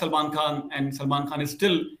spot, catch Salman Khan, and Salman Khan is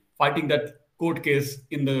still fighting that court case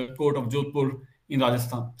in the court of Jodhpur in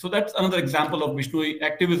Rajasthan. So that's another example of Vishnoi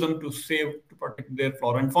activism to protect their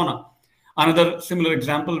flora and fauna. Another similar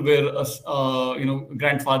example where a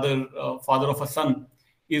grandfather, father of a son,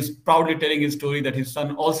 is proudly telling his story that his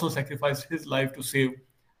son also sacrificed his life to save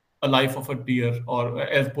a life of a deer, or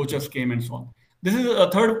as poachers came and so on. This is a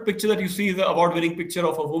third picture that you see is the award-winning picture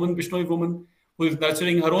of a woman, Vishnoi woman, who is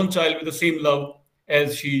nurturing her own child with the same love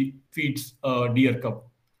as she feeds a deer cub.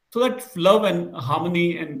 So that love and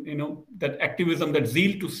harmony and that activism, that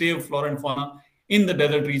zeal to save flora and fauna in the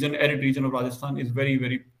desert region, arid region of Rajasthan is very,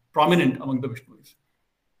 very prominent among the Vishnois.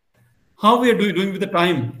 How we are doing with the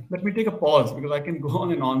time? Let me take a pause because I can go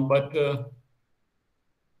on and on, but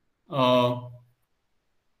are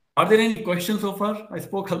there any questions so far? I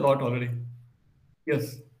spoke a lot already.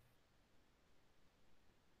 Yes.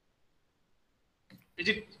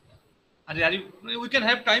 We can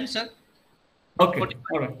have time, sir. Okay.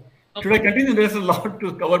 All right. Should I continue? There's a lot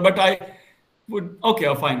to cover, but I would.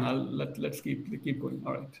 Okay, fine. Let's keep going.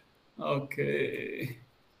 All right. Okay.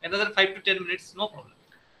 Another 5 to 10 minutes, no problem.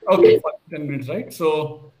 Okay, 5 to 10 minutes, right?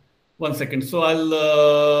 So, 1 second. So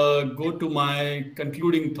I'll go to my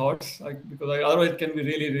concluding thoughts because otherwise it can be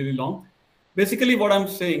really, really long. Basically, what I'm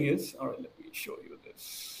saying is, all right, let me show you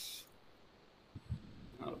this.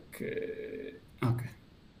 Okay.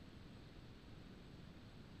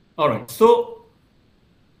 All right. So,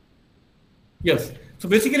 yes. So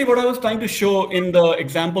basically, what I was trying to show in the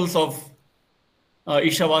examples of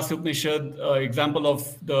Ishavasya Upanishad, example of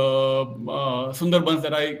the Sundarbans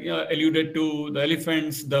that I alluded to, the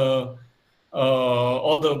elephants,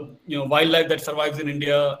 all the wildlife that survives in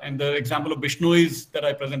India, and the example of Bishnois that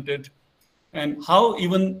I presented, and how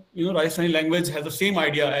even Rajasthani language has the same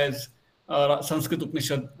idea as Sanskrit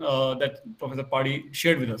Upanishad that Professor Padi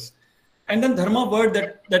shared with us. And then dharma word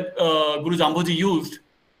that Guru Jamboji used,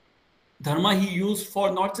 dharma he used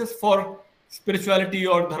for not just for spirituality,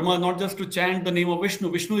 or dharma not just to chant the name of Vishnu.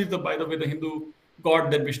 Vishnu is by the way, the Hindu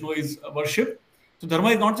god that Vishnu is worshipped. So dharma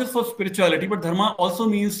is not just for spirituality, but dharma also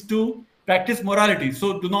means to practice morality.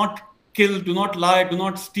 So do not kill, do not lie, do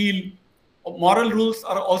not steal. Moral rules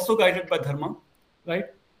are also guided by dharma, right?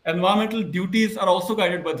 Environmental duties are also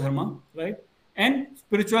guided by dharma, right? And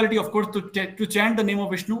spirituality, of course, to chant the name of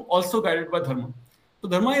Vishnu, also guided by dharma. So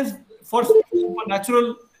dharma is for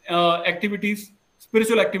supernatural activities,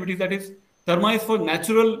 spiritual activities, that is. Dharma is for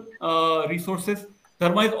natural resources.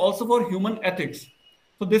 Dharma is also for human ethics.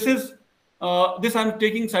 So this I'm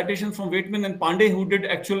taking citations from Waitman and Pandey, who did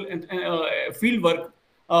actual field work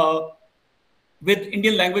with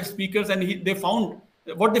Indian language speakers, and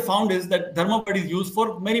what they found is that dharma word is used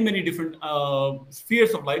for many, many different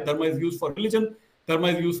spheres of life. Dharma is used for religion. Dharma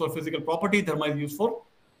is used for physical property. Dharma is used for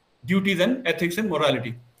duties and ethics and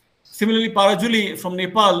morality. Similarly, Parajuli from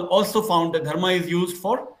Nepal also found that dharma is used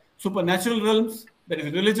for supernatural realms, that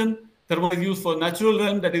is religion. Dharma is used for natural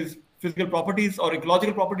realm, that is physical properties or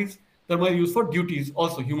ecological properties. Dharma is used for duties,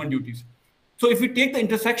 also human duties. So if we take the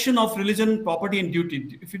intersection of religion, property, and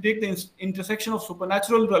duty, if you take the intersection of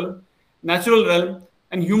supernatural realm, natural realm,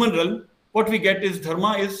 and human realm, what we get is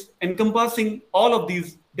dharma is encompassing all of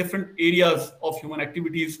these different areas of human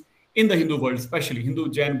activities in the Hindu world, especially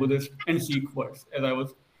Hindu, Jain, Buddhist, and Sikh worlds, as I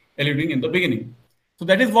was alluding in the beginning. So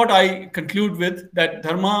that is what I conclude with, that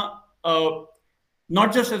dharma,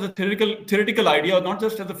 not just as a theoretical idea, or not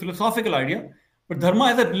just as a philosophical idea, but dharma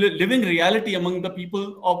as a living reality among the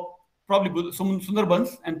people of probably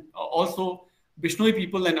Sundarbans and also Bishnoi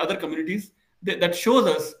people and other communities, that shows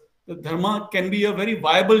us that dharma can be a very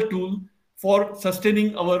viable tool for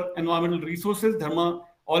sustaining our environmental resources. Dharma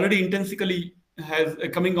already intrinsically has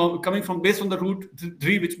coming from based on the root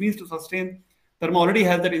dri, which means to sustain. Dharma already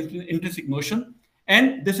has that intrinsic notion,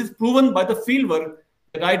 and this is proven by the field work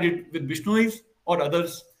that I did with Bishnois, or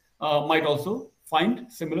others might also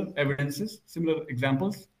find similar evidences, similar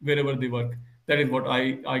examples wherever they work. That is what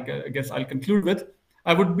I guess I'll conclude with.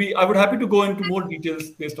 I would happy to go into more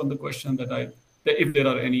details based on the question that if there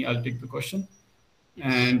are any, I'll take the question.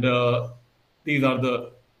 And these are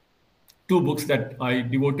the two books that I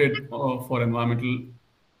devoted for environmental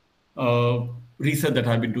research that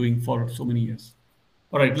I've been doing for so many years.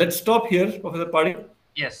 All right, let's stop here, Professor Padi.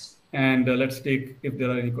 Yes. And let's take if there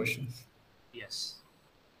are any questions. Yes.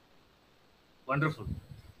 Wonderful.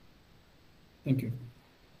 Thank you.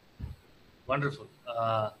 Wonderful.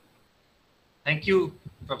 Thank you,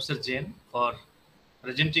 Professor Jain, for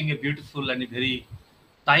presenting a beautiful and a very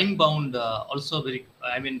time-bound, also very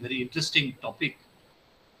interesting topic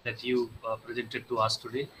that you presented to us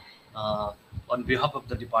today. On behalf of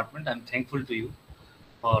the department, I'm thankful to you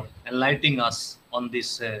for enlightening us on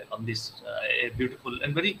this a beautiful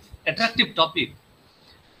and very attractive topic.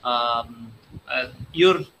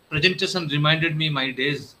 Your presentation reminded me my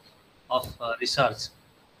days of research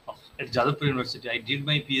at Jadavpur University. I did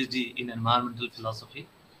my PhD in environmental philosophy,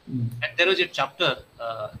 and there was a chapter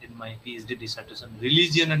in my PhD dissertation,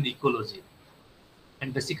 religion and ecology,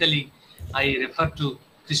 and basically I refer to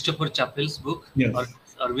Christopher Chappell's book, yes, or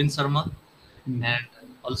Arvind Sharma, and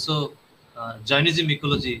also Jainism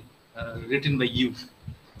Ecology, written by you.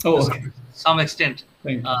 Oh, to some extent,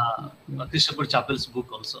 thank you. Christopher Chappell's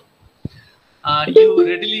book also. You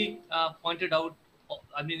readily pointed out.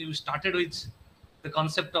 I mean, you started with the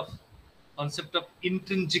concept of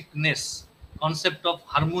intrinsicness, concept of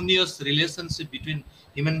harmonious relationship between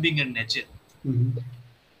human being and nature,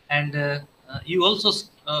 and you also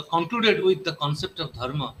concluded with the concept of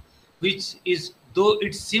dharma, which is, though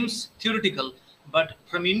it seems theoretical, but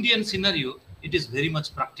from Indian scenario, it is very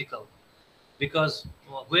much practical. Because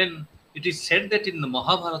when it is said that in the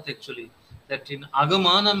Mahabharata, actually, that in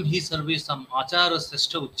Agamanam hi sarvesam achara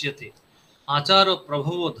sreshta uchyate, achara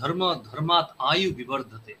prabhavo dharma dharmat ayu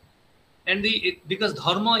vivardhate. And because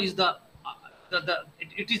dharma is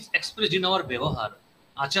it is expressed in our vyavahar,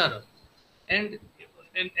 achara, and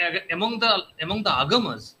among the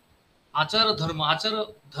agamas, achara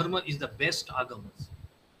dharma is the best agamas.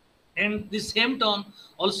 And the same term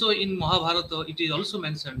also in Mahabharata, it is also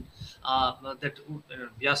mentioned that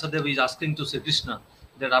Vyasadeva is asking to Sri Krishna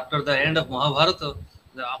that after the end of Mahabharata,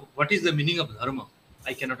 what is the meaning of dharma?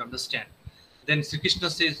 I cannot understand. Then Sri Krishna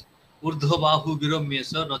says, Urdhva bahu viramye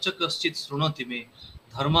sa nachakaschit srunati me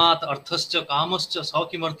dharmat arthascha kamascha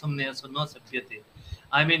saukimartham neyasa na sapyate.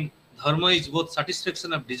 I mean, dharma is both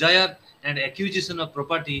satisfaction of desire and acquisition of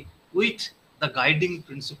property with the guiding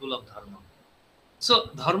principle of dharma.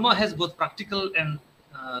 So dharma has both practical and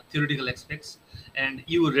theoretical aspects, and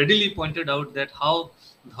you readily pointed out that how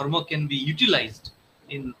dharma can be utilized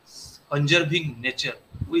in conserving nature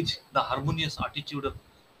with the harmonious attitude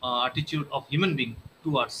of human being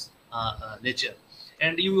towards nature.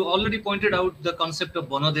 And you already pointed out the concept of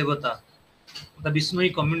Vana Devata, the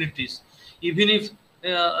Bishnoi communities. Even if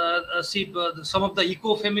see some of the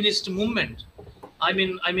eco-feminist movement, I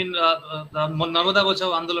mean the Narmada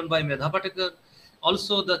Bachao Andolan by Medha Patekar,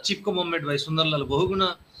 also the Chipko movement by Sundarlal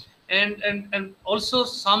Bahuguna, and also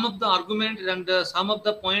some of the argument and some of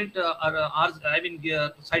the point are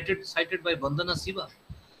cited by Vandana Shiva.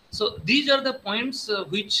 So these are the points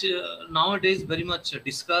which nowadays very much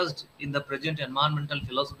discussed in the present environmental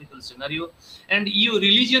philosophical scenario. And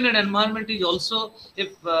religion and environment is also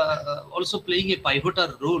also playing a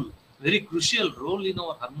pivotal role, very crucial role in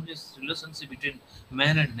our harmonious relationship between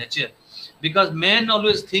man and nature. Because man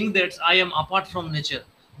always think that I am apart from nature,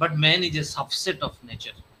 but man is a subset of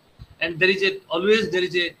nature, and always there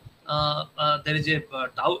is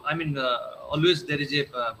a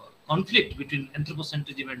conflict between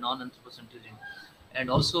anthropocentrism and non-anthropocentrism,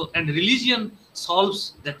 and religion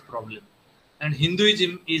solves that problem, and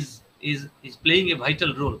Hinduism is playing a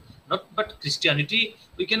vital role. But Christianity,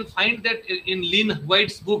 we can find that in Lynn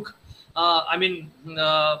White's book,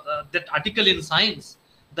 that article in Science,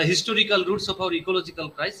 the historical roots of our ecological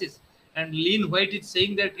crisis, and Lynn White is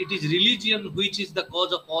saying that it is religion which is the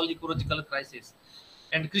cause of all ecological crisis,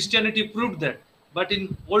 and Christianity proved that but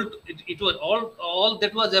in old it was all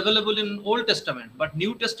that was available in Old Testament. But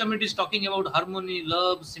New Testament is talking about harmony,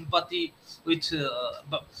 love, sympathy, which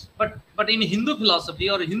but in Hindu philosophy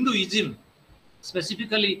or Hinduism,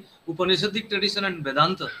 specifically Upanishadic tradition and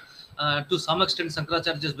Vedanta, to some extent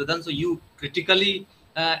Shankaracharya's Vedanta, so you critically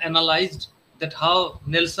analyzed that how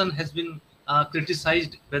Nelson has been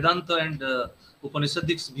criticized Vedanta and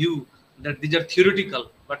Upanishadic's view that these are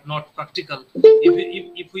theoretical but not practical.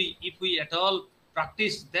 If we at all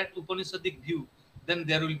practice that Upanishadic view, then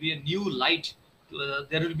there will be a new light,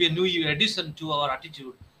 there will be a new addition to our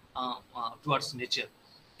attitude towards nature.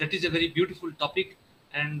 That is a very beautiful topic,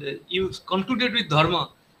 and you concluded with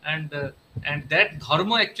dharma, and that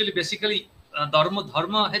dharma actually basically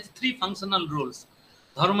dharma has three functional roles: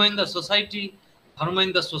 dharma in the society, dharma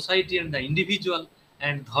in the society and the individual,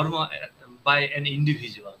 and dharma by an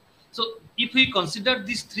individual. So if we consider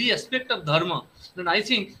these three aspects of dharma, then I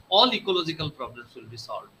think all ecological problems will be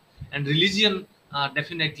solved, and religion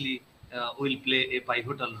definitely will play a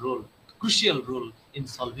pivotal role, crucial role in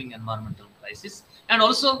solving environmental crisis. And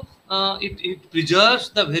also it preserves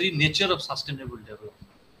the very nature of sustainable development,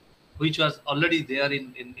 which was already there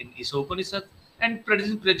in Isha Upanishad, and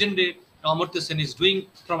present day Amartya Sen is doing,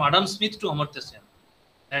 from Adam Smith to Amartya Sen,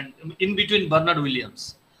 and in between Bernard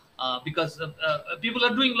Williams, because people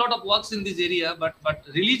are doing a lot of works in this area, but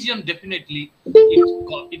religion definitely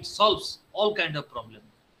it solves all kind of problems.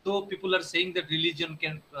 Though people are saying that religion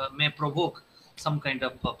may provoke some kind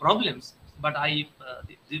of problems, but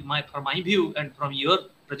from my view and from your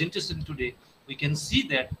presentation today, we can see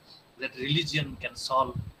that religion can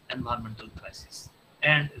solve environmental crisis,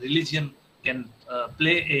 and religion can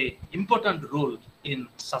play a important role in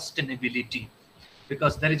sustainability,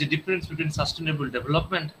 because there is a difference between sustainable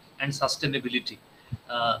development and sustainability.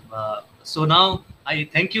 So now I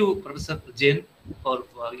thank you, Professor Jain, for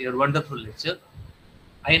your wonderful lecture.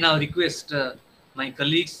 I now request my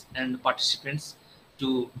colleagues and participants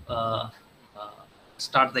to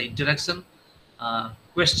start the interaction.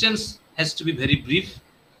 Questions has to be very brief,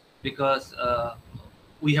 because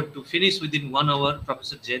we have to finish within 1 hour.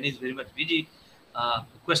 Professor Jain is very much busy.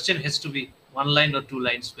 Question has to be 1 line or 2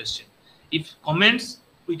 lines question. If comments,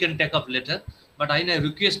 we can take up later, but I now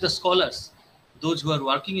request the scholars, those who are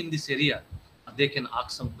working in this area, they can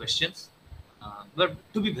ask some questions, but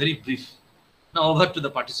to be very brief. Now over to the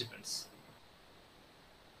participants.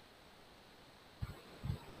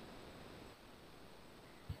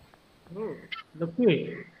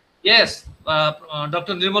 Okay. Yes,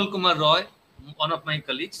 Dr. Nirmal Kumar Roy, one of my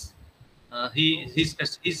colleagues. His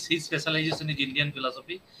specialization is Indian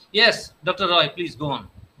philosophy. Yes, Dr. Roy, please go on.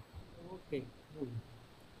 Okay.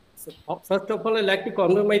 So first of all, I'd like to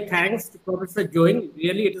convey my thanks to Professor Jain.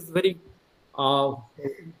 Really, it is very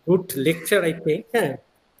good lecture, I think.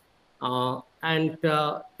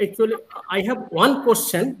 Actually, I have one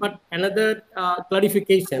question, but another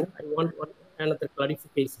clarification. I want another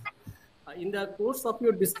clarification. In the course of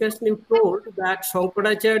your discussion, you told that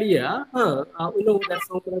Shankaracharya, we know that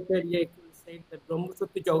Shankaracharya actually said that Brahma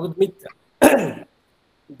Satya Jagat Mithya.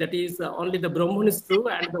 That is, only the Brahman is true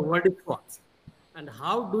and the world is false. And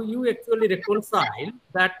how do you actually reconcile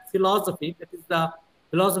that philosophy, that is the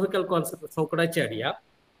philosophical concept of Shankaracharya,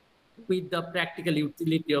 with the practical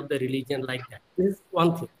utility of the religion like that? This is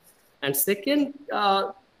one thing. And second,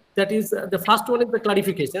 that is, the first one is the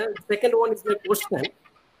clarification. And the second one is my question.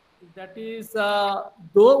 That is,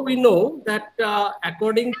 though we know that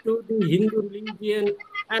according to the Hindu religion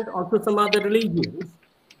and also some other religions,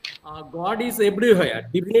 God is everywhere,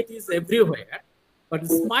 divinity is everywhere, but in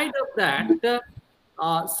spite of that,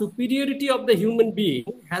 superiority of the human being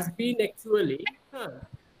has been actually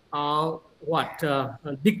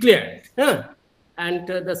declared. And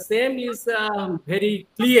the same is very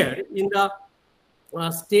clear in the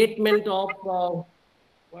statement of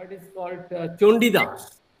what is called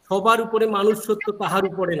Chandidas. সবার উপরে মানুষ সত্য তাহার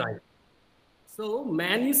উপরে নাই. So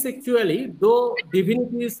man is actually, though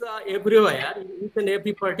divinity is everywhere, in each and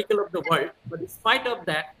every particle of the world, but in spite of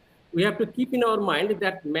that, we have to keep in our mind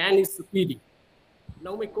that man is superior.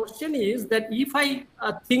 Now my question is that if I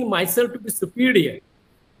think myself to be superior,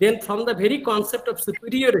 then from the very concept of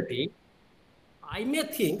superiority, I may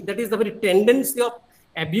think that is the very tendency of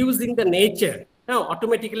abusing the nature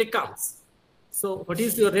automatically comes. So what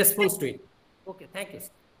is your response to it? Okay, thank you.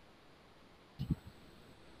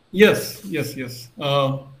 Yes.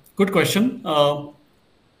 Good question.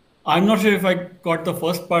 I'm not sure if I got the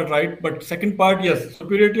first part right, but second part, yes,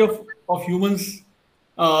 superiority of humans,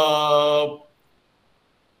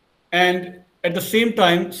 and at the same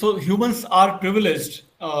time, so humans are privileged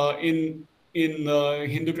in in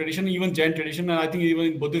Hindu tradition, even Jain tradition, and I think even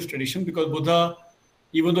in Buddhist tradition, because Buddha,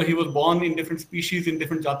 even though he was born in different species, in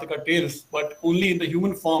different Jataka tales, but only in the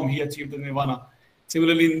human form he achieved the nirvana.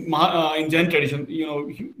 Similarly, in Jain tradition,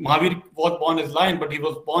 Mahavir was born as lion, but he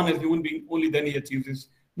was born as human being. Only then he achieves his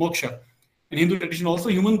moksha. In Hindu tradition, also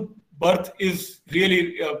human birth is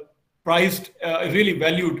really prized, really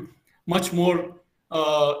valued much more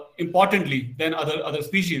importantly than other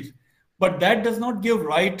species. But that does not give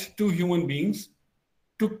right to human beings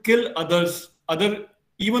to kill others.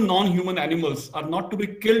 Even non-human animals are not to be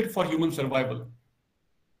killed for human survival.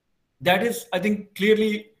 That is, I think,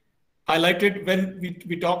 clearly highlighted when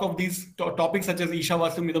we talk of these topics such as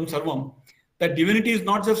Ishavasam Idam Sarvam, that divinity is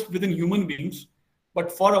not just within human beings,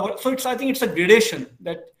 but for our. So I think it's a gradation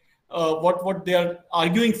that what they are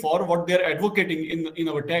arguing for, what they are advocating in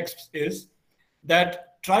our texts is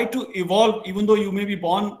that try to evolve, even though you may be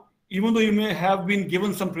born, even though you may have been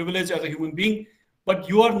given some privilege as a human being, but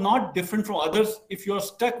you are not different from others. If you are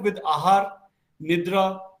stuck with ahar,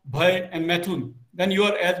 nidra, bhay, and methun, then you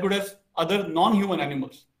are as good as other non-human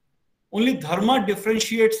animals. Only dharma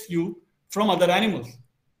differentiates you from other animals.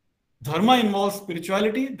 Dharma involves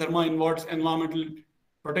spirituality, dharma involves environmental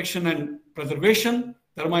protection and preservation,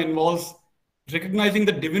 dharma involves recognizing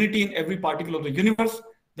the divinity in every particle of the universe,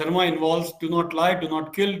 dharma involves do not lie, do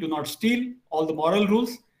not kill, do not steal, all the moral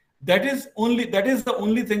rules. That is the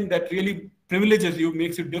only thing that really privileges you,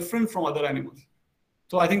 makes you different from other animals.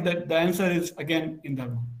 So I think that the answer is again in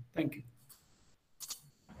dharma. Thank you.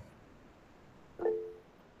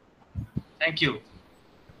 Thank you.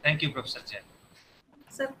 Thank you, Professor Jain.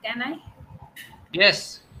 Sir, can I?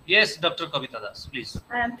 Yes, Dr. Kavita Das, please.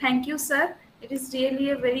 Thank you, sir. It is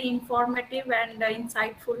really a very informative and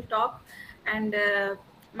insightful talk. And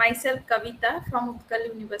myself, Kavita from Utkal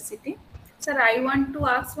University. Sir, I want to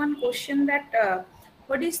ask one question that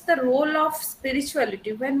what is the role of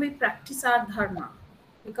spirituality when we practice our dharma?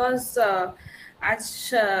 Because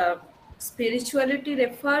as spirituality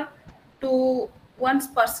refer to one's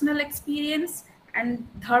personal experience and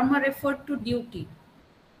dharma refer to duty.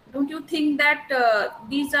 Don't you think that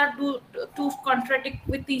these are two contradict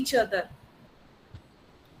with each other?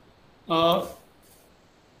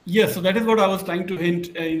 Yes, so that is what I was trying to hint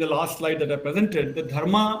in the last slide that I presented. The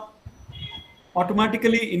dharma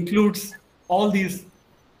automatically includes all these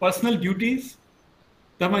personal duties.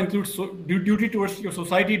 Dharma includes duty towards your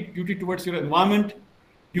society, duty towards your environment,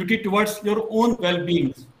 duty towards your own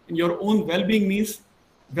well-being. And your own well-being means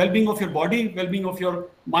well-being of your body, well-being of your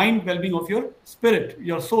mind, well-being of your spirit,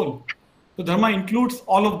 your soul. So dharma includes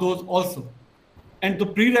all of those also. And the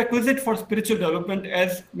prerequisite for spiritual development,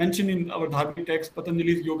 as mentioned in our dharmic text,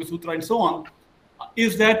 Patanjali's Yoga Sutra and so on,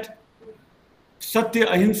 is that Satya,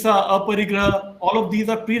 Ahimsa, Aparigraha, all of these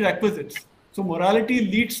are prerequisites. So morality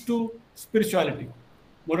leads to spirituality.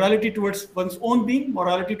 Morality towards one's own being,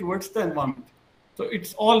 morality towards the environment. So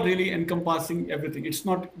it's all really encompassing everything. It's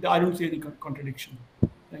not, I don't see any contradiction.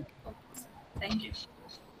 Thank you. Thank you.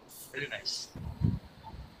 Very nice.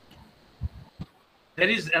 There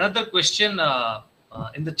is another question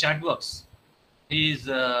in the chat box. He is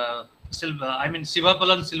Sivapalan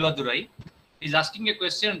Silvadurai. He's asking a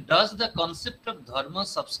question: does the concept of dharma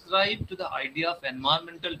subscribe to the idea of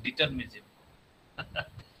environmental determinism?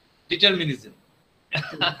 Determinism.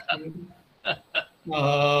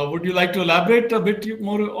 Would you like to elaborate a bit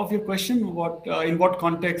more of your question? What in what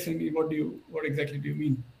context and what exactly do you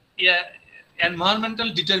mean? Yeah,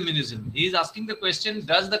 environmental determinism. He is asking the question: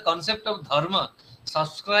 does the concept of dharma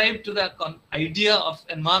subscribe to the idea of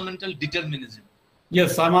environmental determinism?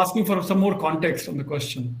 Yes, I'm asking for some more context on the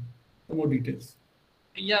question, some more details.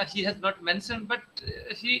 Yeah, he has not mentioned, but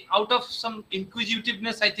he, out of some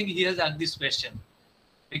inquisitiveness, I think he has asked this question.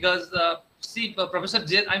 Because, Professor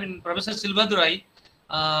Silvadurai,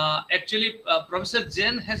 actually, Professor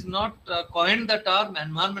Jain has not coined the term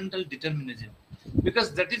environmental determinism,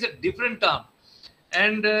 because that is a different term.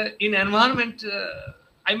 And in environment,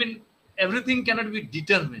 everything cannot be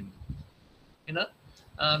determined,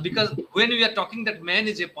 because when we are talking that man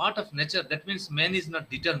is a part of nature, that means man is not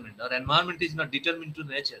determined, or environment is not determined to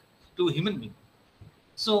nature, to human being.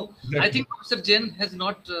 So exactly. I think Professor Jain has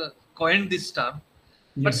not coined this term,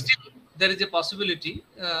 but still there is a possibility,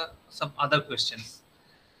 some other questions.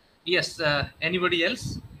 Yes, anybody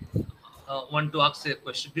else want to ask a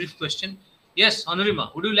question, brief question? Yes,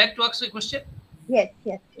 Honorima, would you like to ask a question? Yes.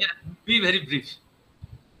 Yeah, be very brief.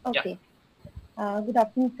 Okay. Yeah. Good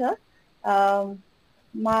afternoon, sir. I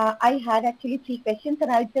had actually 3 questions,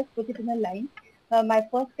 and I'll just put it in a line. My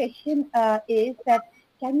first question is that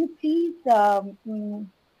can you please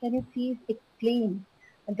explain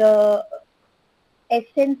the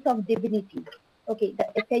essence of divinity. Okay, the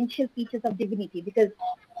essential features of divinity, because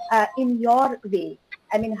in your way,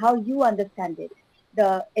 I mean, how you understand it,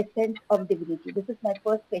 the essence of divinity. This is my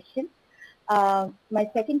first question. My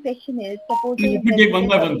second question is, supposing Let me take one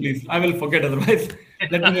by one, please. I will forget otherwise.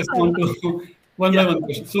 Let me respond to one by one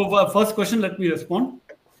question. So, first question, let me respond.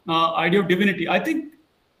 Idea of divinity. I think,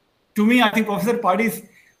 to me, I think Professor Padi's,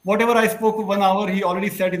 whatever I spoke for 1 hour, he already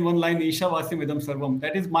said in one line, Isha Vasim Idam Sarvam.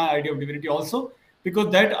 That is my idea of divinity also,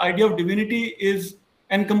 because that idea of divinity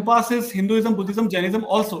encompasses Hinduism, Buddhism, Jainism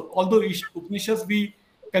also. Although Upanishads we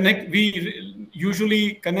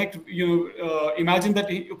usually connect, imagine that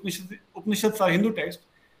Upanishads are Hindu texts,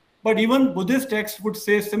 but even Buddhist texts would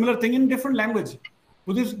say similar thing in different language.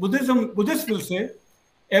 Buddhists will say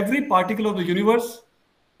every particle of the universe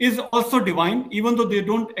is also divine, even though they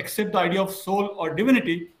don't accept the idea of soul or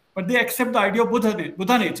divinity, but they accept the idea of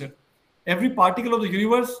Buddha nature. Every particle of the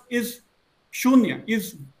universe is shunya,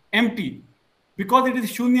 is empty. Because it is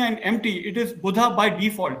shunya and empty, it is Buddha by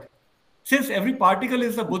default. Since every particle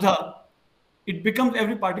is a Buddha,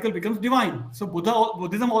 every particle becomes divine. So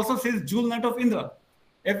Buddhism also says jewel net of Indra.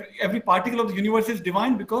 Every particle of the universe is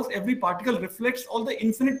divine because every particle reflects all the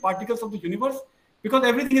infinite particles of the universe, because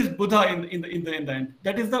everything is Buddha in the end.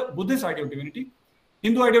 That is the Buddhist idea of divinity.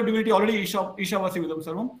 Hindu idea of divinity already Isha Vasi Vidam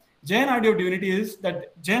Sarvam. Jain idea of divinity is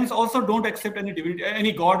that Jains also don't accept any divinity,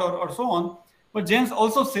 any god or so on, but Jains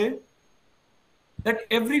also say that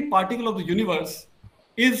every particle of the universe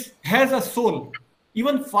has a soul.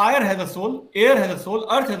 Even fire has a soul, air has a soul,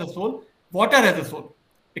 earth has a soul, water has a soul,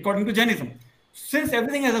 according to Jainism. Since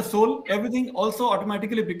everything has a soul, everything also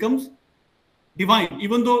automatically becomes divine,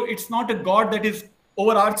 even though it's not a god that is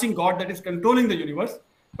overarching god that is controlling the universe,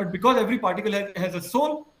 but because every particle has a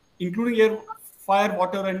soul, including air, fire,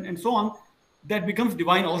 water, and so on, that becomes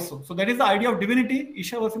divine also. So that is the idea of divinity.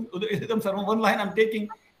 Isha Vasim Idam Sarvam, one line I'm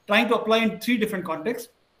trying to apply in 3 different contexts: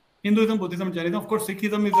 Hinduism, Buddhism, Jainism. Of course,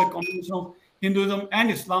 Sikhism is a combination of Hinduism and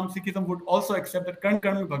Islam. Sikhism would also accept that Karn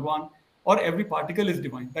Karn mein Bhagwan, or every particle is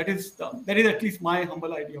divine. That is at least my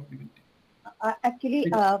humble idea of divinity.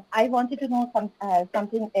 Actually, I wanted to know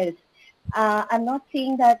something else. I'm not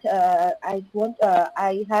saying that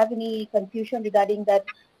I have any confusion regarding that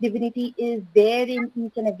divinity is there in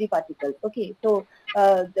each and every particle. Okay, so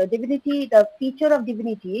the divinity, the feature of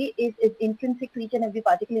divinity is intrinsic to each and every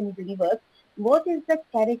particle in the universe. What is the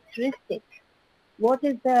characteristic? What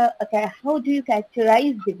is how do you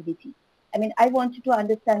characterize divinity? I mean, I want you to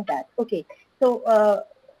understand that. Okay, so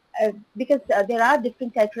because there are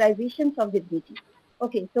different characterizations of divinity.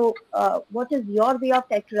 Okay, so what is your way of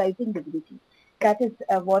characterizing divinity? That is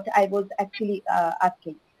what I was actually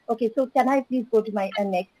asking. Okay, so can I please go to my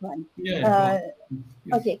next one? Yeah.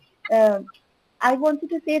 Yes. Okay, I wanted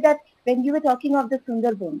to say that when you were talking of the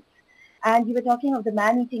Sundarbans and you were talking of the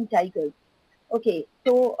man-eating tigers, okay,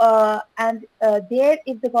 so there,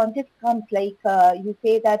 if the context comes like you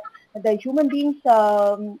say that the human beings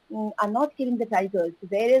are not killing the tigers,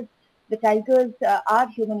 whereas the tigers are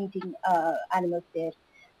human-eating animals there.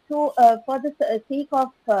 So for the sake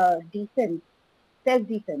of self-defense,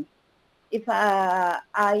 if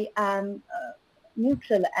I am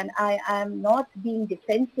neutral and I am not being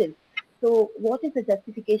defensive, so what is the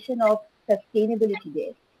justification of sustainability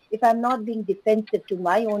there? If I'm not being defensive to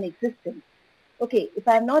my own existence, okay, if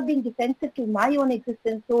I'm not being defensive to my own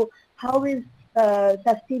existence, so how is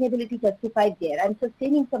sustainability justified there? I'm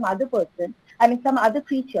sustaining some other person, some other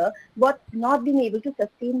creature, but not being able to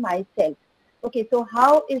sustain myself. Okay, so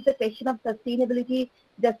how is the question of sustainability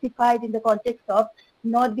justified in the context of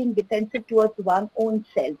not being defensive towards one's own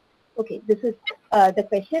self? Okay, this is the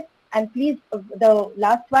question. And please, the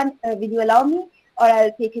last one, will you allow me, or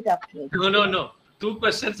I'll take it afterwards? No. 2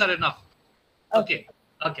 questions are enough. Okay.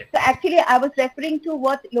 So actually, I was referring to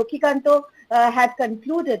what Lokhikanto had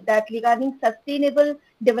concluded, that regarding sustainable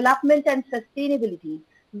development and sustainability,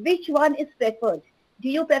 which one is preferred? Do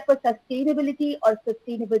you prefer sustainability or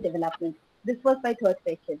sustainable development? This was my third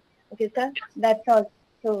question. Okay, sir, that's all.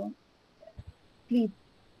 So, please.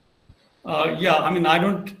 Yeah, I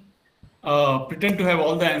don't pretend to have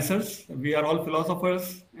all the answers. We are all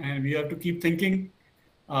philosophers, and we have to keep thinking.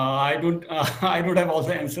 I don't have all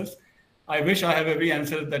the answers. I wish I have every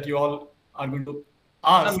answer that you all are going to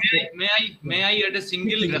ask. May I add a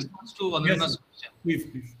single response to Vandana's question? Please.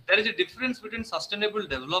 There is a difference between sustainable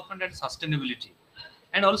development and sustainability.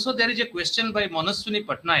 And also there is a question by Manaswini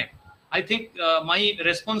Patnaik. I think my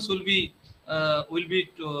response will be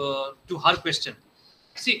to her question.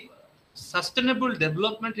 See, sustainable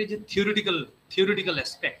development is a theoretical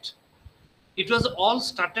aspect. It was all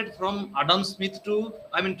started from Adam Smith to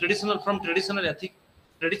traditional ethics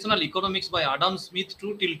traditional economics by Adam Smith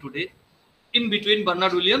till today, in between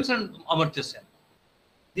Bernard Williams and Amartya Sen.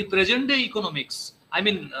 The present day economics,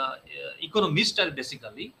 economists are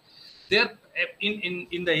basically, they're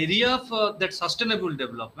in the area of that sustainable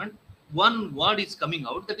development. One word is coming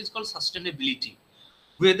out that is called sustainability.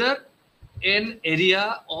 Whether an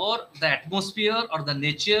area or the atmosphere or the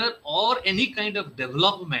nature or any kind of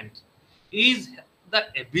development is the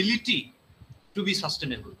ability to be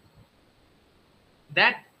sustainable.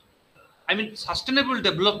 Sustainable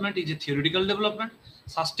development is a theoretical development.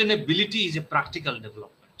 Sustainability is a practical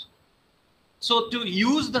development. So to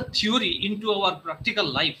use the theory into our practical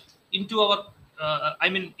life, into our,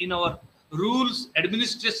 in our rules,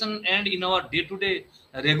 administration, and in our day-to-day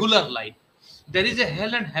regular life, there is a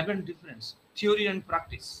hell and heaven difference, theory and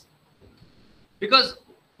practice. Because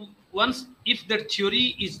if that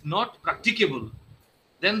theory is not practicable,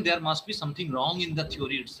 then there must be something wrong in the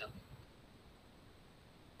theory itself.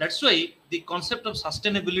 That's why the concept of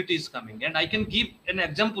sustainability is coming. And I can give an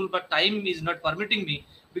example, but time is not permitting me,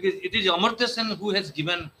 because it is Amartya Sen who has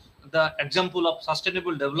given the example of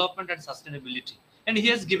sustainable development and sustainability. And he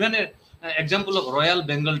has given an example of Royal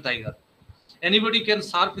Bengal tiger. Anybody can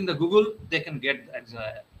surf in the Google, they can get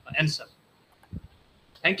the answer.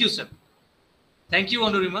 Thank you, sir. Thank you,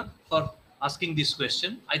 Anurima, for asking this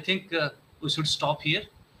question. I think we should stop here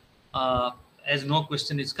as no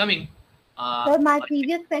question is coming. Sir, my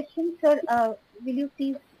previous question, sir, will you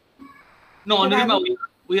please? No, Anurima,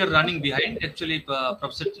 we are running behind. Actually,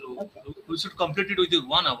 Professor, we should complete it within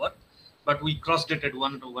 1 hour, but we crossed it at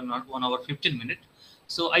 1 hour 15 minutes.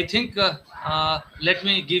 So I think let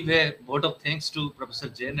me give a vote of thanks to Professor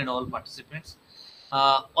Jain and all participants.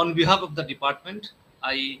 On behalf of the department,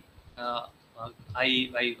 I am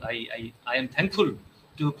thankful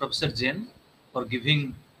to Professor Jain for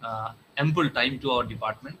giving ample time to our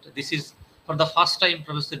department. This is for the first time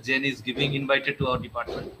Professor Jain is invited to our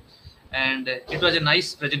department, and it was a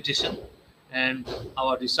nice presentation. And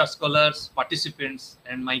our research scholars, participants,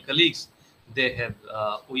 and my colleagues, they have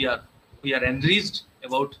we are enriched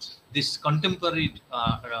about this contemporary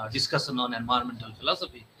discussion on environmental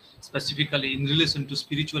philosophy, specifically in relation to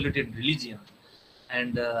spirituality and religion.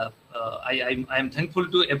 And I am thankful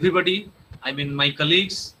to everybody, my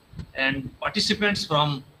colleagues and participants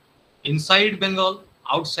from inside Bengal,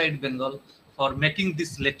 outside Bengal, for making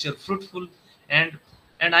this lecture fruitful. And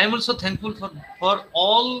I am also thankful for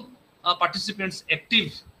all participants'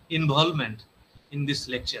 active involvement in this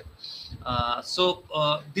lecture. So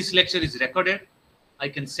this lecture is recorded. I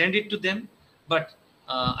can send it to them, but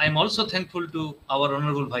I am also thankful to our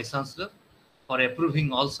Honorable Vice Chancellor for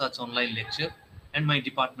approving all such online lecture, and my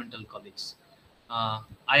departmental colleagues.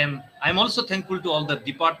 I am also thankful to all the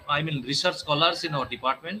research scholars in our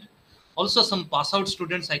department. Also, some pass out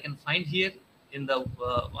students I can find here in the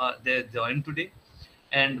they joined today,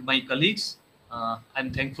 and my colleagues.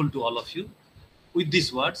 I'm thankful to all of you. With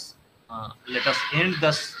these words, let us end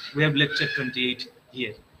this web lecture 28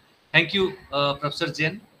 here. Thank you, Professor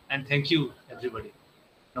Jain, and thank you, everybody.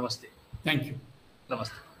 Namaste. Thank you.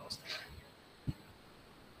 Namaste.